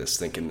away with this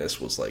thinking this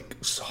was, like,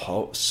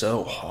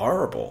 so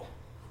horrible.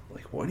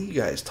 Like, what are you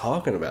guys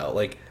talking about?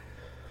 Like,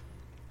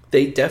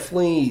 they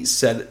definitely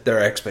set their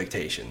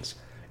expectations.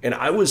 And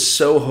I was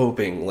so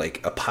hoping,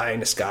 like, a pie in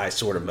the sky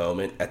sort of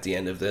moment at the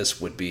end of this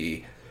would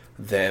be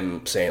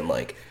them saying,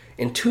 like,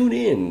 and tune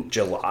in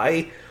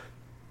July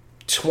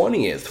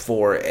 20th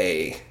for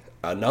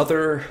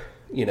another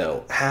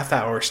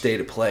half-hour state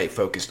of play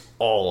focused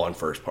all on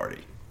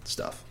first-party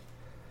stuff.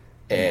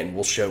 And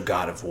we'll show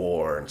God of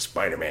War and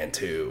Spider-Man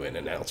 2 and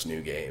announce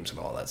new games and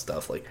all that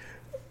stuff. Like,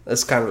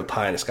 that's kind of a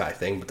pie-in-the-sky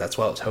thing, but that's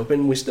why I was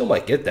hoping we still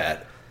might get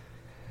that.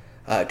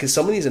 Because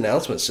some of these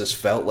announcements just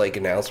felt like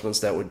announcements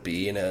that would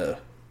be in a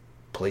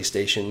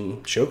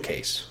PlayStation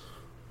showcase.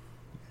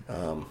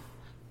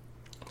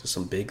 Just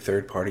some big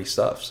third-party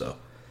stuff, so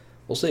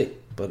we'll see.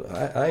 But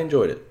I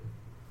enjoyed it.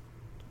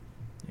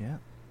 Yeah.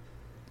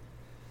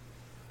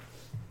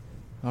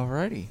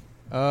 Alrighty.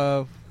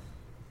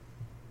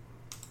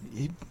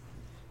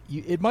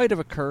 It might have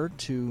occurred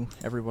to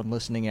everyone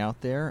listening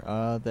out there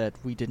that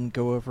we didn't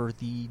go over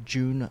the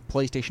June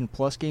PlayStation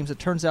Plus games. It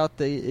turns out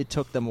it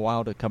took them a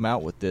while to come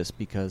out with this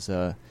because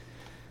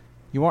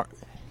you aren't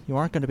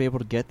going to be able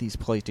to get these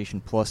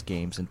PlayStation Plus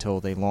games until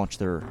they launch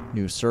their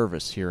new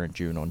service here in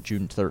June, on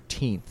June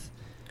 13th.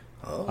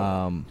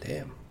 Oh,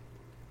 damn.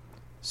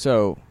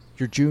 So,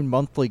 your June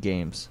monthly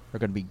games are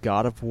going to be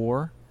God of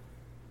War,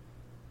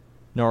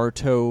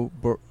 Naruto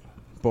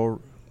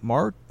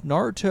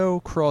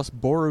Cross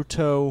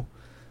Boruto,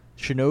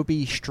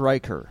 Shinobi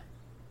Striker,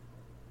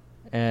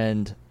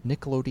 and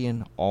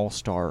Nickelodeon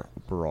All-Star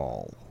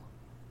Brawl.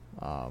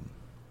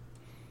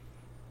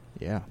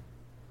 Yeah.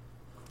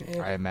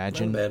 I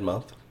imagine not a bad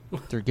month.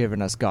 they're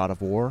giving us God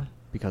of War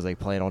because they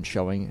plan on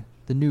showing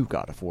the new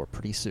God of War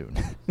pretty soon.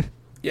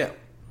 Yeah.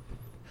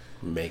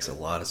 Makes a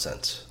lot of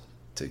sense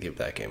to give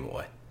that game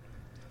away.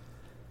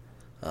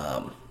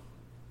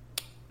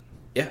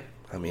 Yeah,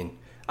 I mean,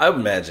 I would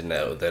imagine,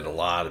 though, that a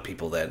lot of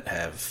people that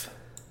have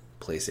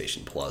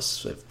PlayStation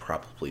Plus have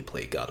probably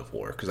played God of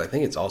War, because I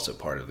think it's also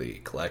part of the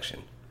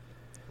collection.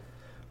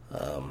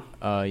 People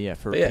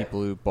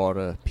who bought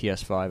a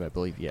PS5, I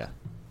believe,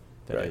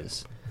 that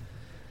is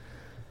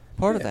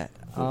part of that.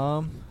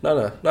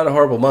 Not a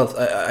horrible month.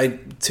 I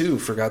too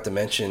forgot to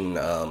mention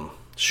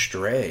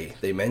Stray.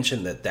 They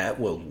mentioned that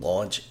will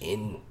launch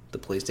in the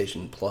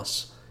PlayStation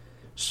Plus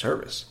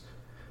service.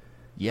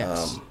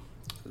 Yes.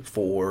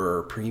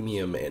 For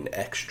premium and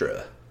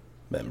extra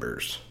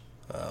members.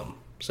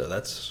 So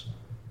that's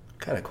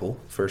kind of cool.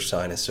 First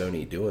sign of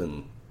Sony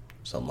doing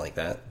something like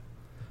that.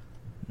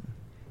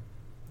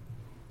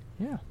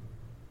 Yeah.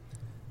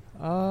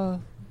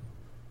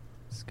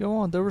 Let's go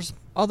on. There was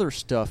other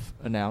stuff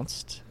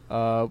announced.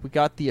 We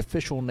got the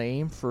official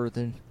name for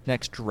the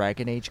next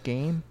Dragon Age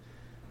game.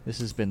 This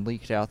has been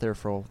leaked out there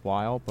for a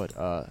while, but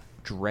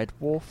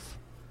Dreadwolf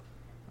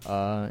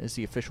is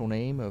the official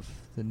name of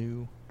the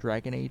new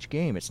Dragon Age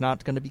game. It's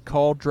not going to be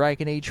called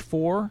Dragon Age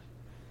 4.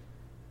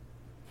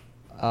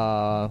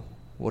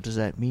 What does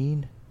that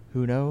mean?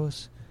 Who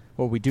knows?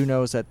 What we do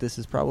know is that this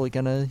is probably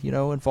going to,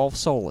 involve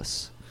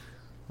Solus.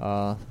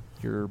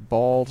 Your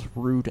bald,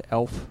 rude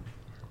elf,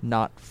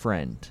 not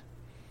friend.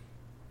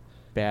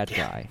 Bad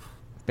guy.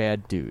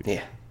 Bad dude.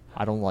 Yeah.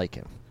 I don't like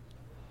him.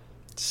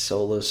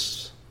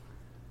 Solus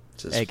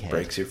just Egghead.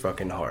 Breaks your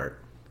fucking heart.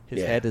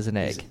 His head is an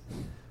egg.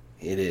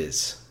 It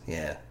is,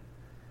 yeah.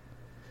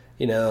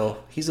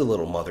 He's a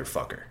little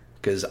motherfucker.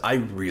 Because I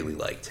really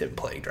liked him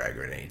playing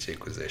Dragon Age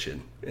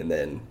Inquisition. And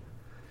then,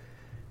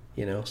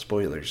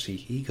 spoilers,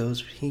 he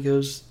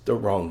goes the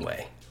wrong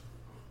way.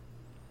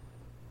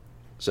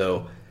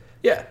 So,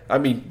 yeah, I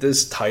mean,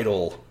 this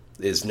title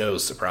is no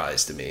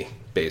surprise to me,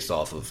 based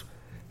off of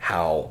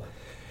how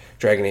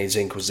Dragon Age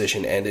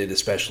Inquisition ended,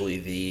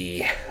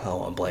 especially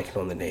I'm blanking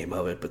on the name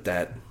of it, but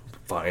that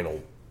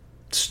final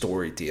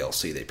story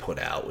DLC they put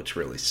out, which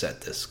really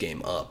set this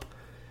game up.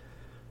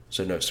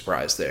 So no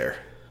surprise there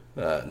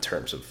in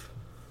terms of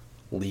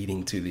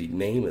leading to the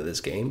name of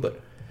this game,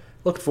 but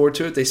looking forward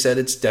to it. They said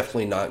it's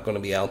definitely not going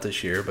to be out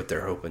this year, but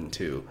they're hoping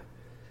to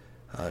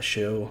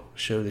show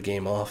the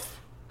game off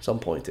some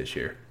point this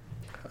year.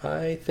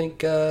 I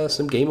think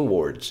some Game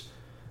Awards,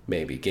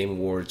 maybe Game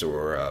Awards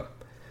or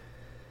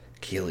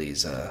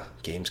Keighley's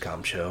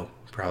Gamescom show,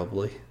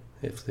 probably,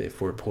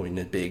 if we're pointing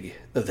at big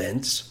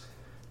events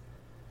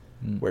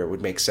where it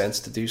would make sense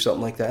to do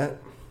something like that.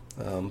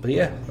 But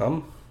yeah,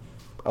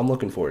 I'm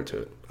looking forward to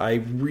it. I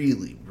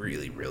really,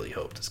 really, really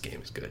hope this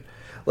game is good.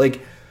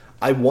 Like,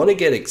 I want to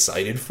get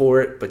excited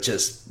for it, but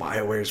just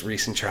BioWare's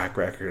recent track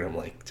record, I'm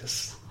like,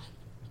 just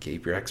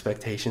keep your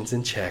expectations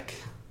in check.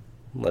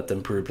 Let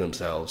them prove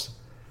themselves.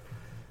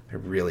 I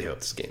really hope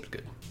this game's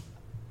good.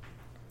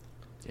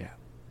 Yeah,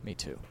 me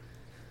too.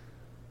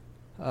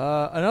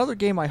 Another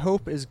game I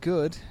hope is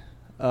good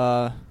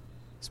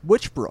is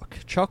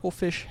Witchbrook.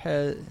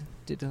 Chucklefish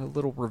did a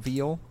little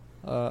reveal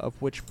of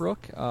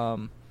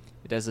Witchbrook.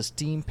 It has a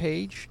Steam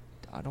page.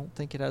 I don't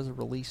think it has a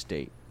release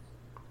date.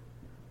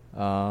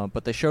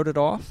 But they showed it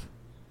off.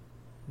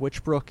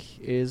 Witchbrook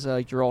is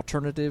your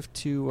alternative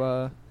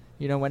to,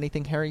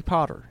 anything Harry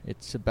Potter.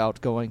 It's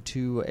about going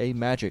to a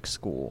magic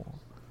school.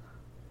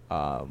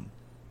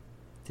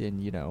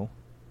 Then,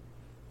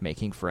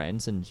 making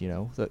friends and,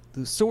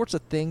 the sorts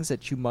of things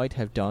that you might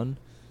have done.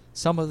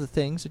 Some of the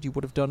things that you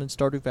would have done in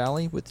Stardew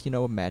Valley with,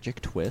 a magic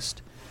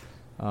twist.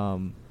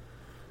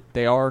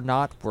 They are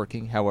not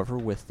working, however,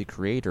 with the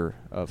creator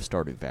of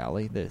Stardew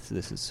Valley. This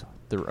is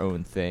their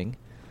own thing.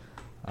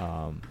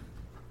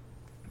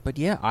 But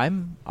yeah,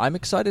 I'm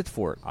excited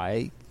for it.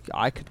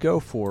 I could go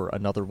for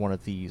another one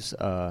of these.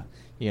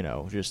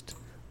 Just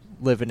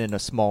living in a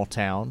small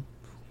town,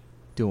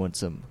 doing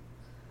some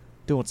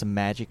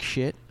magic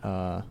shit.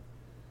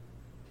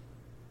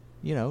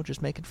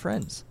 Just making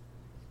friends.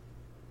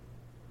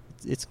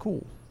 It's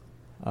cool.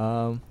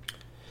 Yeah,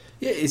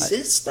 is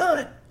this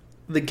not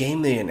the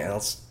game they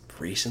announced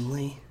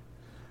recently?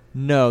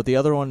 No, the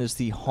other one is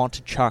the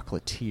Haunted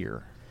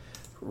Chocolatier.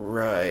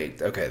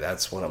 Right. Okay,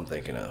 that's what I'm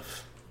thinking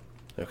of.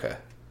 Okay.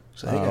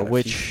 So they got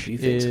which few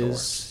things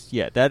is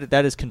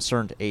that is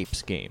Concerned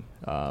Apes game.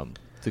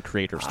 The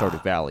creator of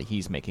Stardew Valley,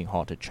 he's making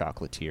Haunted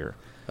Chocolatier.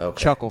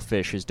 Okay.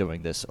 Chucklefish is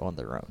doing this on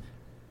their own.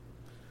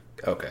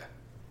 Okay.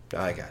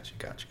 I got you.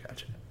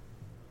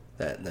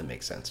 That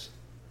makes sense.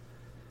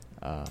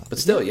 But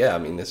still, yeah, I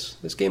mean, this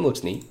game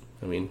looks neat.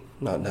 I mean,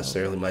 not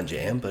necessarily my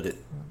jam, but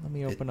let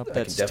me open up that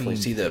I can definitely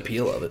Steam see the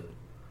appeal of it.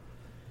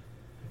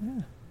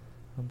 Yeah.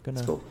 I'm gonna...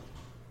 It's cool.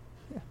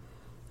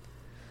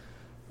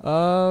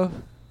 Yeah.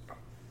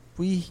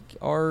 We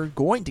are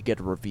going to get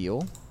a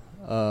reveal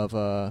of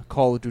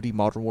Call of Duty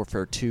Modern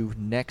Warfare 2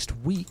 next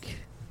week,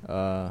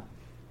 according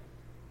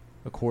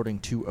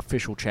to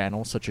official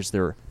channels such as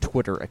their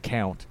Twitter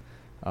account.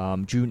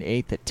 June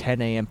 8th at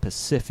 10 a.m.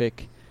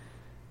 Pacific.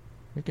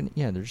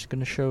 They're just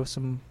gonna show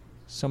some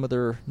of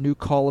their new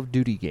Call of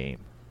Duty game.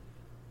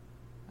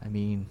 I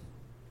mean,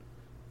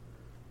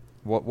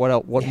 what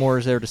else, what more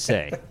is there to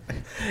say?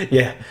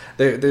 Yeah,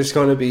 there's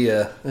going to be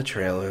a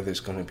trailer. There's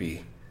going to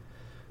be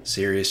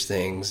serious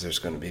things. There's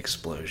going to be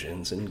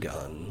explosions and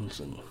guns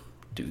and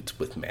dudes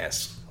with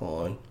masks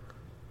on.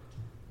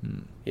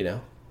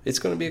 It's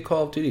going to be a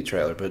Call of Duty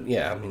trailer. But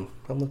yeah, I mean,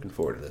 I'm looking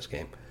forward to this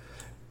game.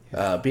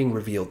 Being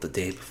revealed the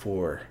day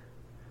before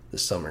the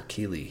Summer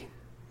Keeley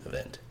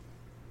event.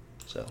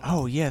 So.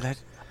 Oh yeah,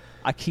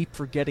 I keep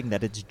forgetting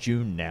that it's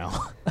June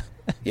now.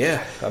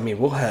 Yeah, I mean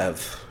we'll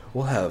have.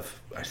 I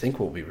think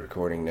we'll be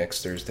recording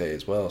next Thursday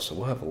as well, so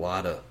we'll have a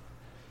lot of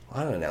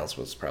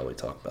announcements to probably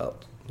talk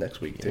about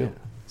next week too.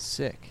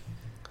 Sick.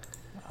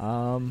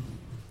 Out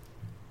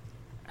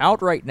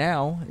right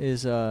now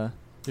is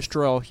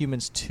Destroy All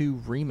Humans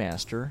 2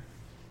 remaster.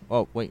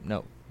 Oh wait,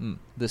 no,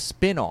 the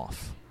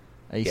spin-off.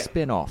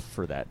 Spin-off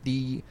for that.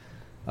 The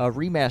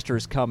remaster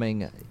is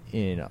coming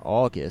in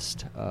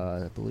August.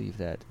 I believe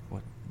that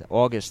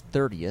August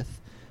 30th.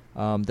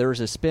 There is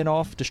a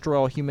spin-off, Destroy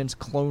All Humans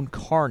Clone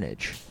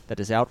Carnage, that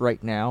is out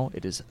right now.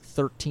 It is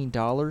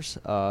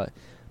 $13.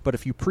 But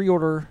if you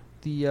pre-order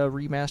the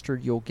remaster,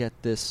 you'll get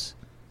this,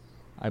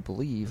 I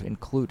believe,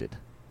 included.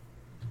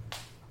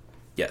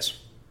 Yes.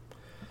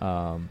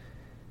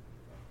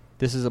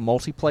 This is a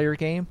multiplayer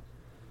game.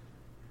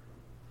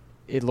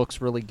 It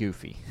looks really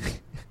goofy.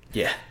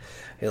 Yeah,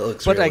 it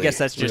looks. But really, I guess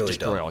that's just really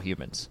Destroy dumb. All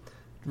Humans.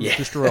 Yeah.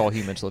 Destroy All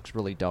Humans looks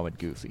really dumb and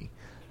goofy.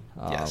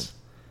 Yes.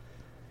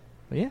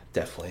 But yeah,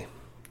 definitely.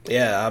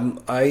 Yeah,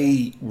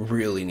 I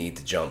really need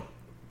to jump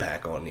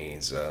back on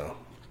these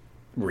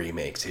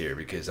remakes here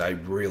because I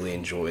really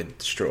enjoyed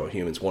Destroy All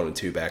Humans 1 and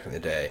 2 back in the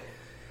day,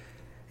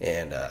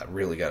 and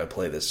really got to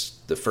play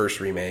the first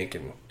remake,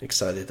 and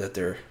excited that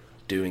they're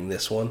doing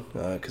this one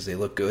because they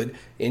look good.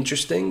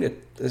 Interesting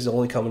that this is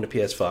only coming to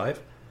PS5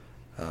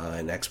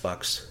 and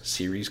Xbox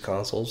Series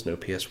consoles, no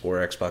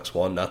PS4, Xbox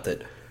One. Not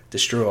that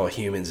Destroy All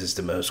Humans is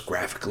the most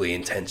graphically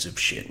intensive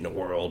shit in the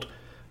world,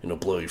 and it'll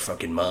blow your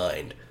fucking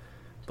mind.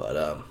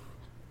 But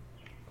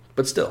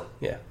still,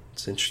 yeah,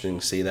 it's interesting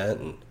to see that,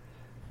 and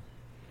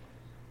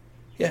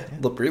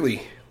look,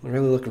 really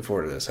looking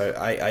forward to this.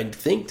 I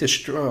think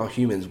Destroy All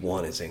Humans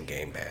 1 is in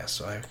Game Pass,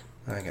 so I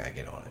gotta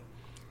get on it.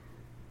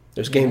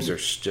 Those games are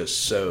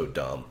just so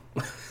dumb.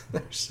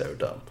 They're so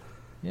dumb.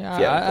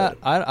 Yeah,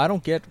 I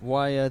don't get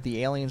why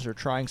the aliens are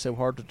trying so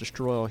hard to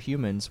destroy all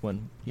humans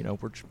when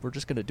we're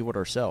just gonna do it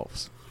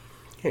ourselves.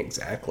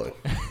 Exactly.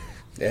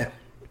 Yeah.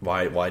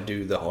 Why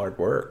do the hard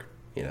work?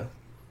 Yeah,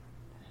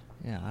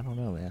 I don't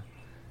know, man.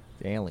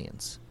 The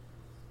aliens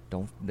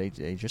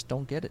they just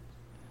don't get it.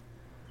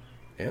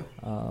 Yeah.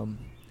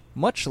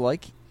 Much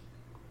like,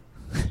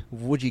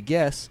 would you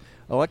guess,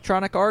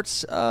 Electronic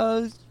Arts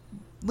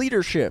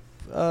leadership.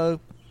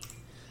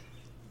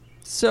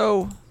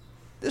 So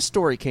this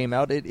story came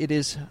out. It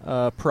is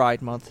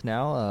Pride Month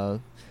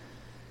now.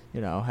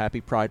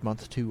 Happy Pride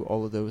Month to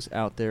all of those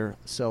out there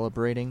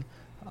celebrating.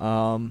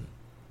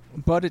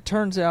 But it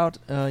turns out,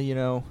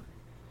 the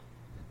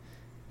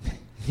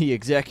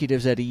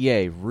executives at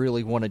EA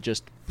really want to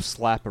just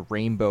slap a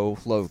rainbow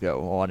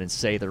logo on and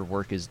say their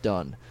work is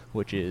done,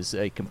 which is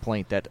a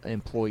complaint that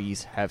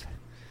employees have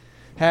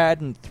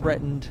had and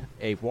threatened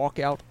a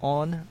walkout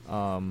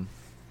on.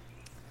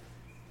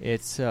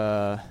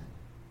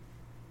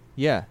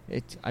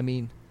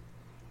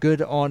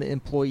 Good on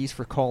employees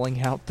for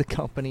calling out the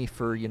company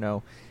for,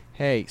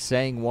 hey,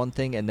 saying one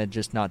thing and then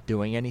just not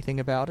doing anything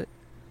about it.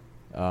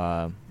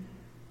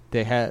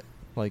 They had,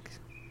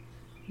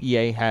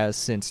 EA has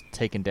since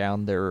taken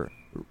down their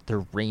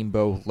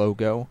rainbow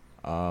logo,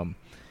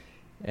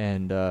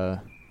 and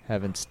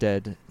have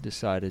instead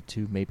decided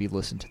to maybe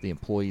listen to the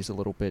employees a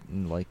little bit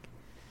and,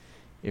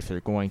 if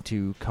they're going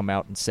to come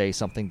out and say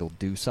something, they'll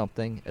do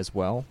something as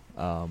well.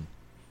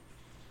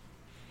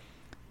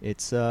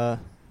 It's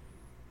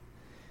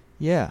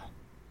yeah,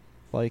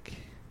 like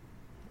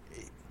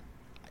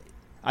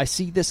I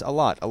see this a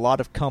lot. A lot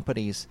of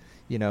companies,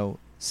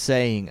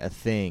 saying a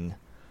thing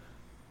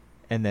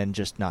and then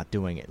just not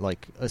doing it.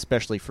 Like,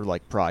 especially for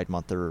like Pride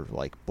Month or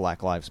like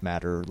Black Lives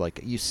Matter. Like,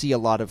 you see a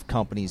lot of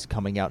companies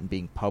coming out and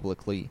being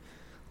publicly,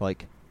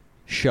 like,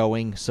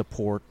 showing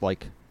support,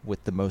 like,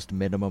 with the most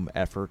minimum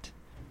effort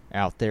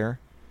out there,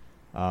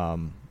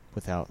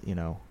 without,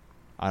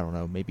 I don't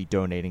know, maybe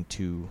donating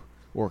to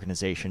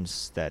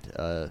organizations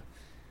that,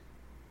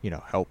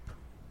 help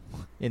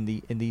in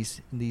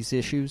these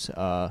issues.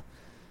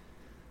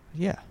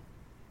 Yeah.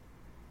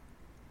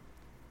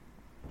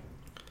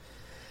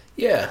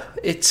 Yeah,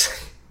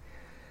 it's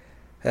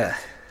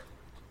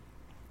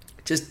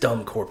just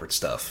dumb corporate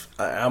stuff.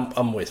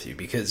 I'm with you,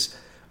 because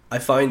I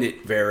find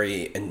it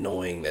very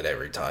annoying that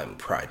every time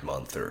Pride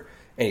Month or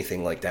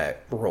anything like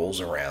that rolls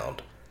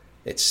around,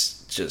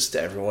 it's just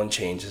everyone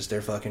changes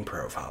their fucking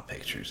profile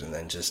pictures and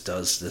then just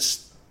does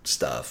this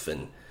stuff.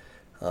 And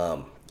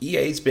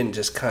EA's been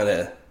just kind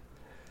of...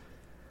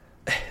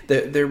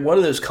 They're one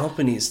of those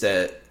companies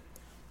that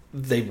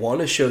they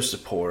want to show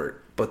support,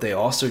 but they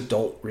also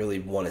don't really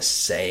want to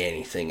say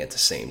anything at the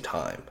same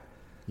time.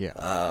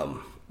 Yeah.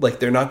 Like,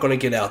 they're not going to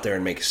get out there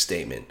and make a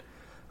statement.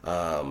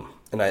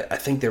 And I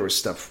think there was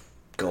stuff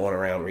going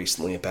around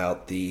recently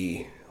about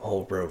the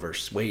whole Roe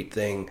versus Wade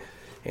thing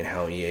and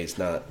how EA's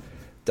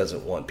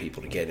doesn't want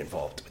people to get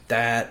involved with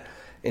that.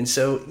 And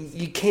so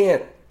you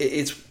can't...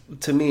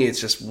 to me, it's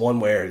just one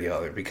way or the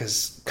other,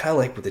 because kind of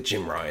like with the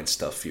Jim Ryan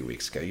stuff a few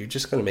weeks ago, you're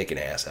just going to make an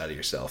ass out of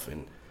yourself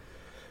and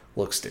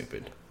look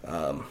stupid.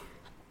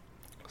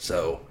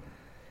 So,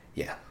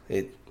 yeah,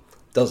 it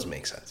doesn't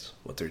make sense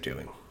what they're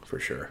doing, for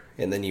sure.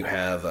 And then you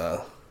have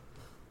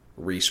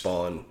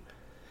Respawn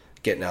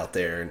getting out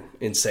there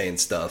and saying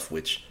stuff,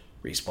 which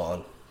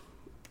Respawn,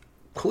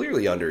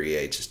 clearly under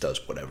EA, just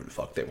does whatever the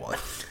fuck they want.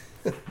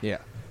 Yeah.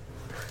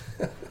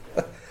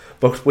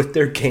 Both with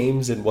their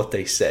games and what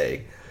they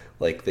say.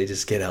 Like, they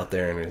just get out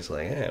there and it's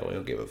like, we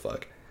don't give a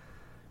fuck.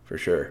 For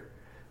sure.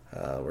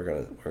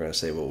 We're gonna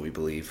say what we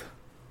believe.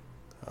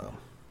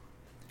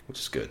 Which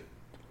is good.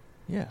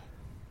 Yeah.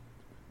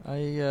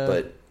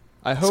 But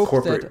I hope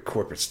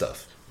corporate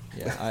stuff.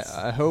 Yeah,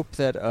 I hope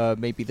that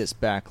maybe this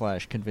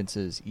backlash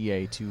convinces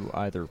EA to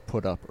either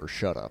put up or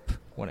shut up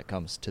when it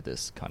comes to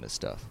this kind of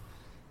stuff.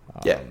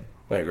 Yeah,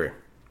 I agree.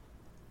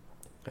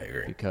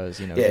 Because,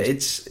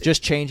 it's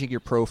just changing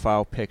your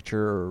profile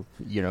picture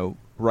or,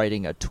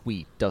 writing a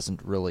tweet doesn't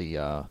really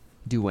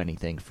do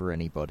anything for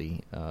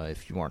anybody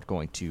if you aren't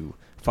going to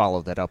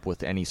follow that up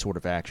with any sort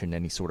of action,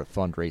 any sort of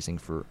fundraising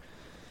for,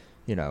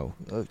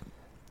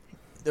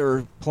 there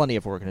are plenty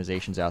of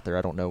organizations out there.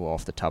 I don't know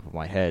off the top of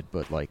my head,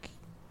 but, like,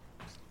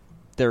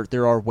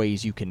 there are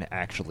ways you can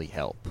actually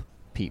help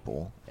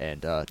people,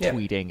 and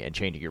tweeting and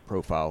changing your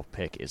profile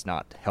pic is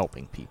not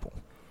helping people.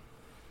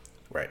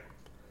 Right.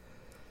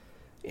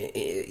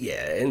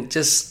 Yeah, and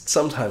just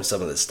sometimes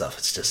some of this stuff,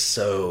 it's just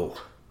so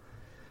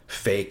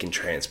fake and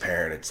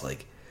transparent. It's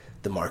like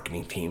the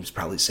marketing team's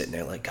probably sitting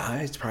there like,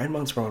 guys, Pride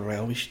Month's rolling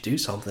around, we should do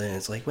something. And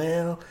it's like,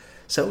 well,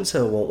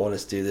 so-and-so won't want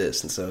us to do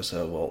this, and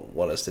so-and-so won't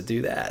want us to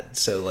do that.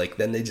 So, like,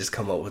 then they just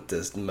come up with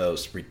this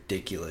most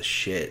ridiculous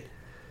shit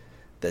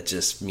that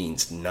just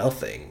means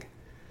nothing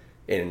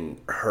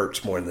and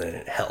hurts more than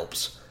it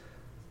helps.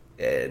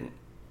 And,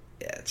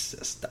 yeah, it's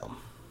just dumb.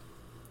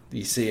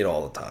 You see it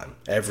all the time,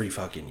 every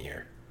fucking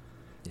year.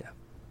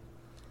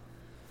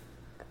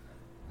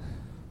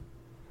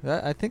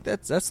 Yeah. I think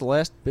that's the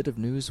last bit of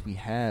news we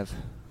have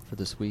for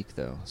this week,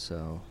 though.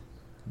 So,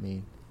 I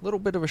mean, a little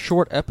bit of a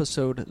short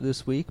episode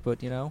this week, but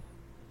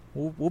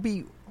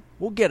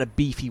we'll get a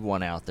beefy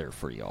one out there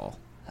for y'all.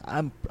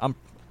 I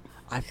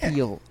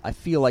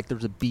feel like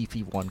there's a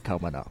beefy one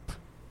coming up.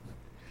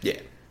 Yeah,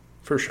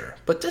 for sure.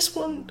 But this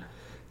one,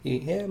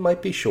 it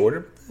might be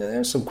shorter.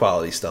 There's some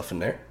quality stuff in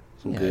there.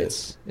 Some good.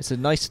 It's a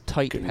nice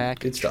tight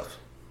package. Good stuff.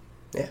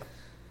 Yeah,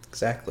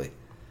 exactly.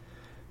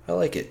 I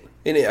like it.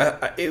 And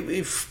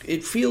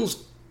it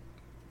feels,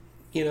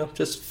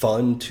 just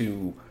fun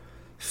to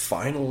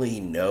finally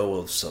know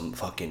of some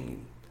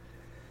fucking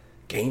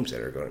games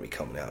that are going to be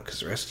coming out. Because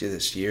the rest of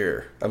this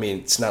year, I mean,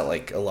 it's not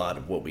like a lot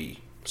of what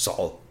we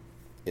saw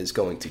is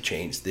going to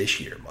change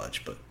this year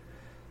much. But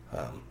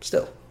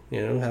still,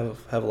 have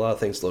a lot of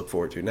things to look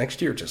forward to.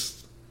 Next year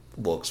just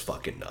looks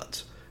fucking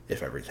nuts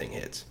if everything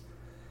hits.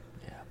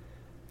 Yeah.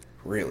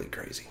 Really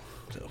crazy.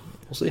 So,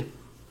 we'll see.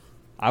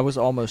 I was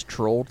almost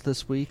trolled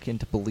this week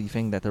into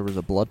believing that there was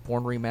a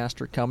Bloodborne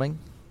remaster coming.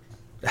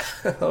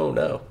 Oh,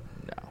 no.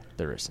 No,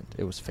 there isn't.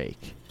 It was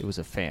fake. It was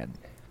a fan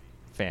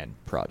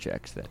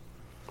project that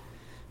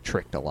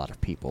tricked a lot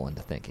of people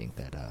into thinking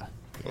that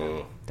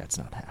that's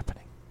not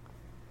happening.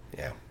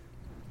 Yeah.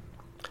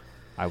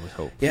 I was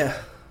hoping.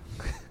 Yeah.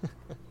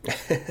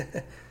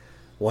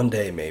 One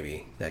day,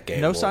 maybe, that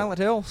game No Silent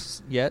Hill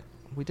yet.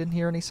 We didn't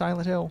hear any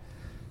Silent Hill.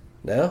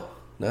 No.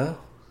 The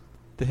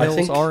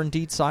hills are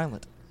indeed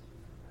silent.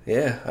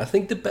 Yeah, I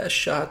think the best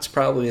shot's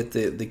probably at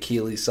the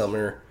Keighley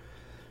Summer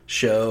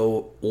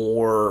show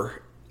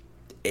or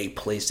a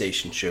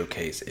PlayStation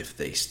showcase if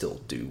they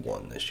still do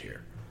one this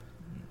year.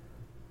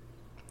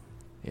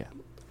 Yeah.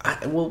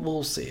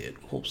 We'll see it.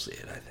 We'll see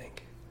it, I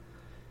think.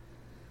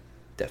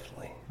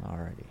 Definitely.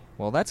 Alrighty.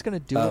 Well, that's going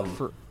to do it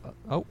for...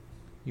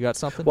 you got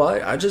something?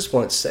 Well, I just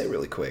want to say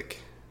really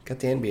quick. Got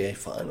the NBA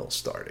Finals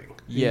starting.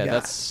 Yeah,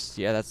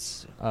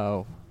 that's...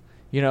 Oh,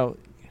 you know,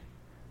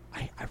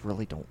 I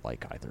really don't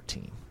like either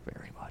team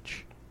very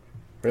much.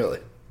 Really?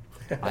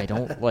 I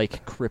don't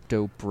like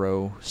crypto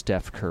bro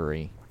Steph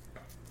Curry.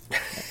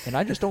 And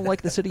I just don't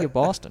like the city of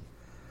Boston.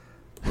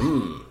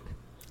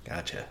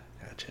 Gotcha.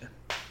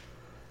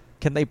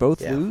 Can they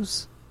both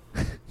lose?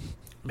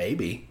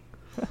 Maybe.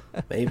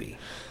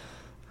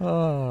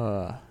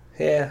 Uh,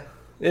 Yeah.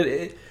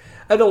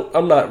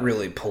 I'm not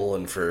really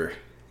pulling for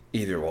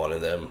either one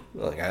of them.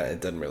 Like,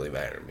 it doesn't really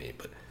matter to me,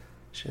 but it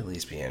should at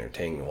least be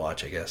entertaining to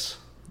watch, I guess.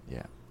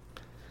 yeah.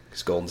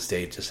 Because Golden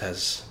State just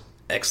has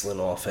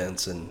excellent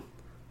offense, and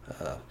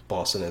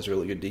Boston has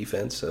really good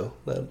defense, so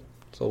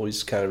that's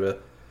always kind of a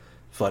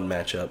fun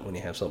matchup when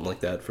you have something like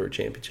that for a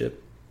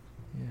championship.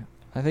 Yeah.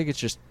 I think it's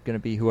just going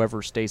to be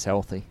whoever stays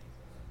healthy.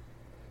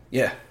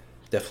 Yeah,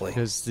 definitely.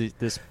 Because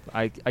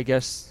I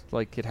guess,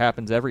 like, it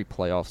happens every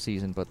playoff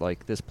season, but,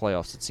 like, this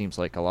playoffs, it seems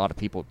like a lot of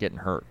people getting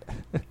hurt.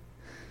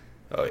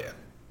 Oh, yeah.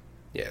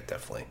 Yeah,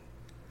 definitely.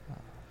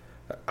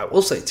 I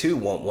will say, too,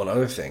 one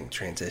other thing,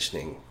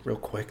 transitioning real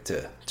quick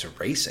to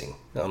racing.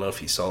 I don't know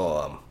if you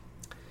saw,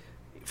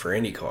 for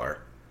IndyCar,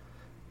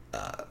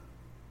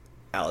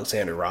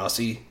 Alexander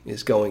Rossi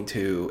is going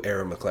to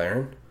Arrow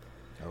McLaren.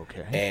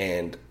 Okay.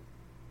 And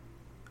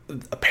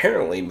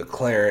apparently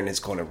McLaren is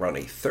going to run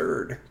a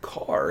third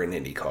car in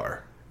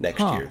IndyCar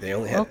next year. They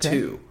only have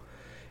two.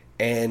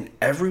 And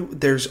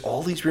there's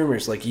all these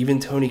rumors, like even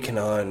Tony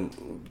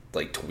Kanaan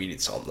like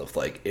tweeted something of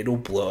like it'll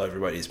blow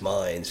everybody's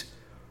minds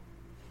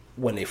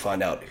when they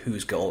find out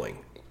who's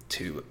going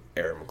to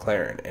Arrow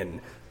McLaren.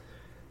 And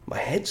my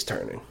head's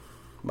turning.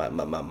 My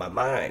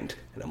mind.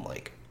 And I'm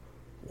like,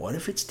 what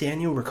if it's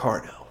Daniel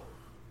Ricciardo?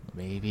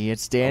 Maybe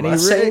it's Danny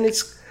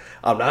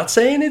I'm not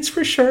saying it's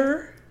for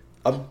sure.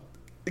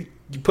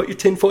 You put your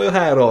tinfoil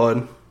hat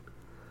on.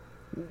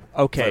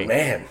 Okay. But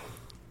man,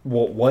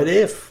 what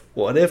if?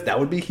 What if? That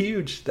would be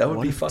huge. That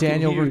would be fucking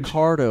Daniel huge.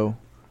 Ricciardo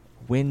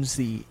wins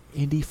the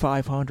Indy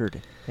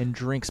 500 and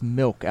drinks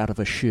milk out of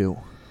a shoe?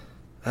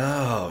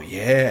 Oh,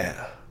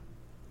 yeah.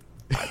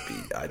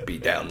 I'd be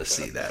down to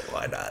see that.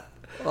 Why not?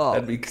 Oh,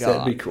 that'd be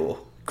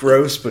cool.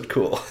 Gross, but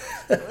cool.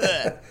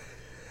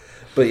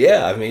 But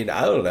yeah, I mean,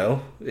 I don't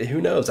know.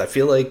 Who knows? I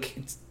feel like,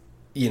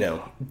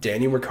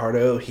 Daniel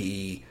Ricciardo,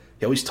 he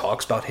always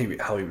talks about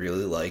how he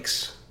really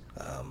likes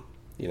the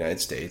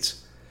United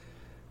States.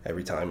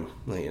 Every time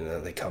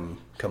they come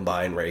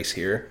by and race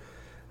here,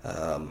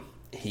 I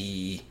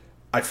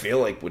feel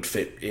like would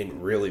fit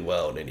in really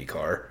well in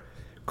IndyCar.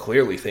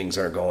 Clearly, things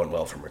aren't going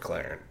well for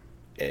McLaren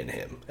and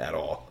him at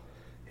all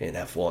in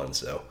F1.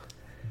 So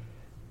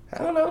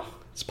I don't know.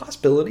 It's a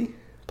possibility.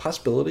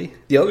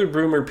 The other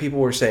rumor people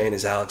were saying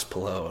is Alex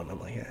Palou, and I'm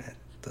like, it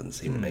doesn't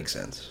seem to make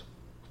sense.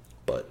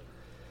 But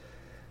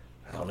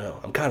I don't know.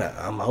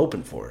 I'm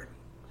hoping for it.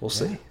 We'll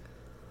see.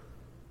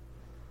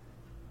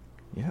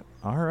 Yep.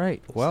 All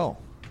right. Well,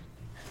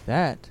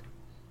 that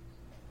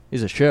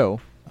is a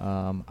show.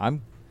 I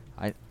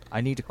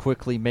need to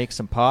quickly make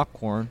some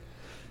popcorn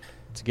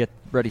to get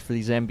ready for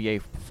these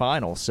NBA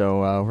finals.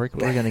 So we're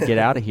going to get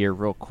out of here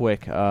real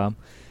quick. If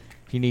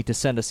you need to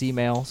send us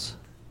emails,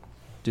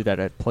 do that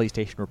at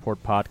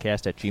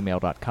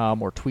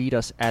PlayStationReportPodcast@gmail.com or tweet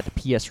us at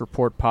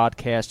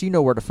PSReportPodcast. You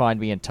know where to find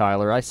me and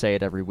Tyler. I say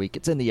it every week.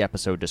 It's in the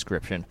episode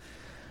description.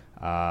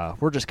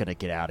 We're just going to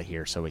get out of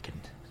here so we can...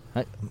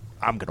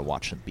 I'm going to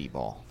watch some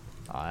b-ball.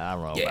 I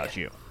don't know about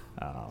you.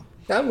 I'm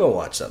going to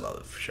watch some of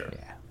it for sure.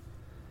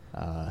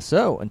 Yeah.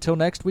 So, until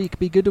next week,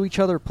 be good to each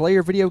other, play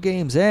your video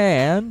games,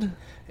 and...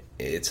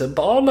 It's a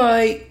ball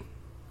night!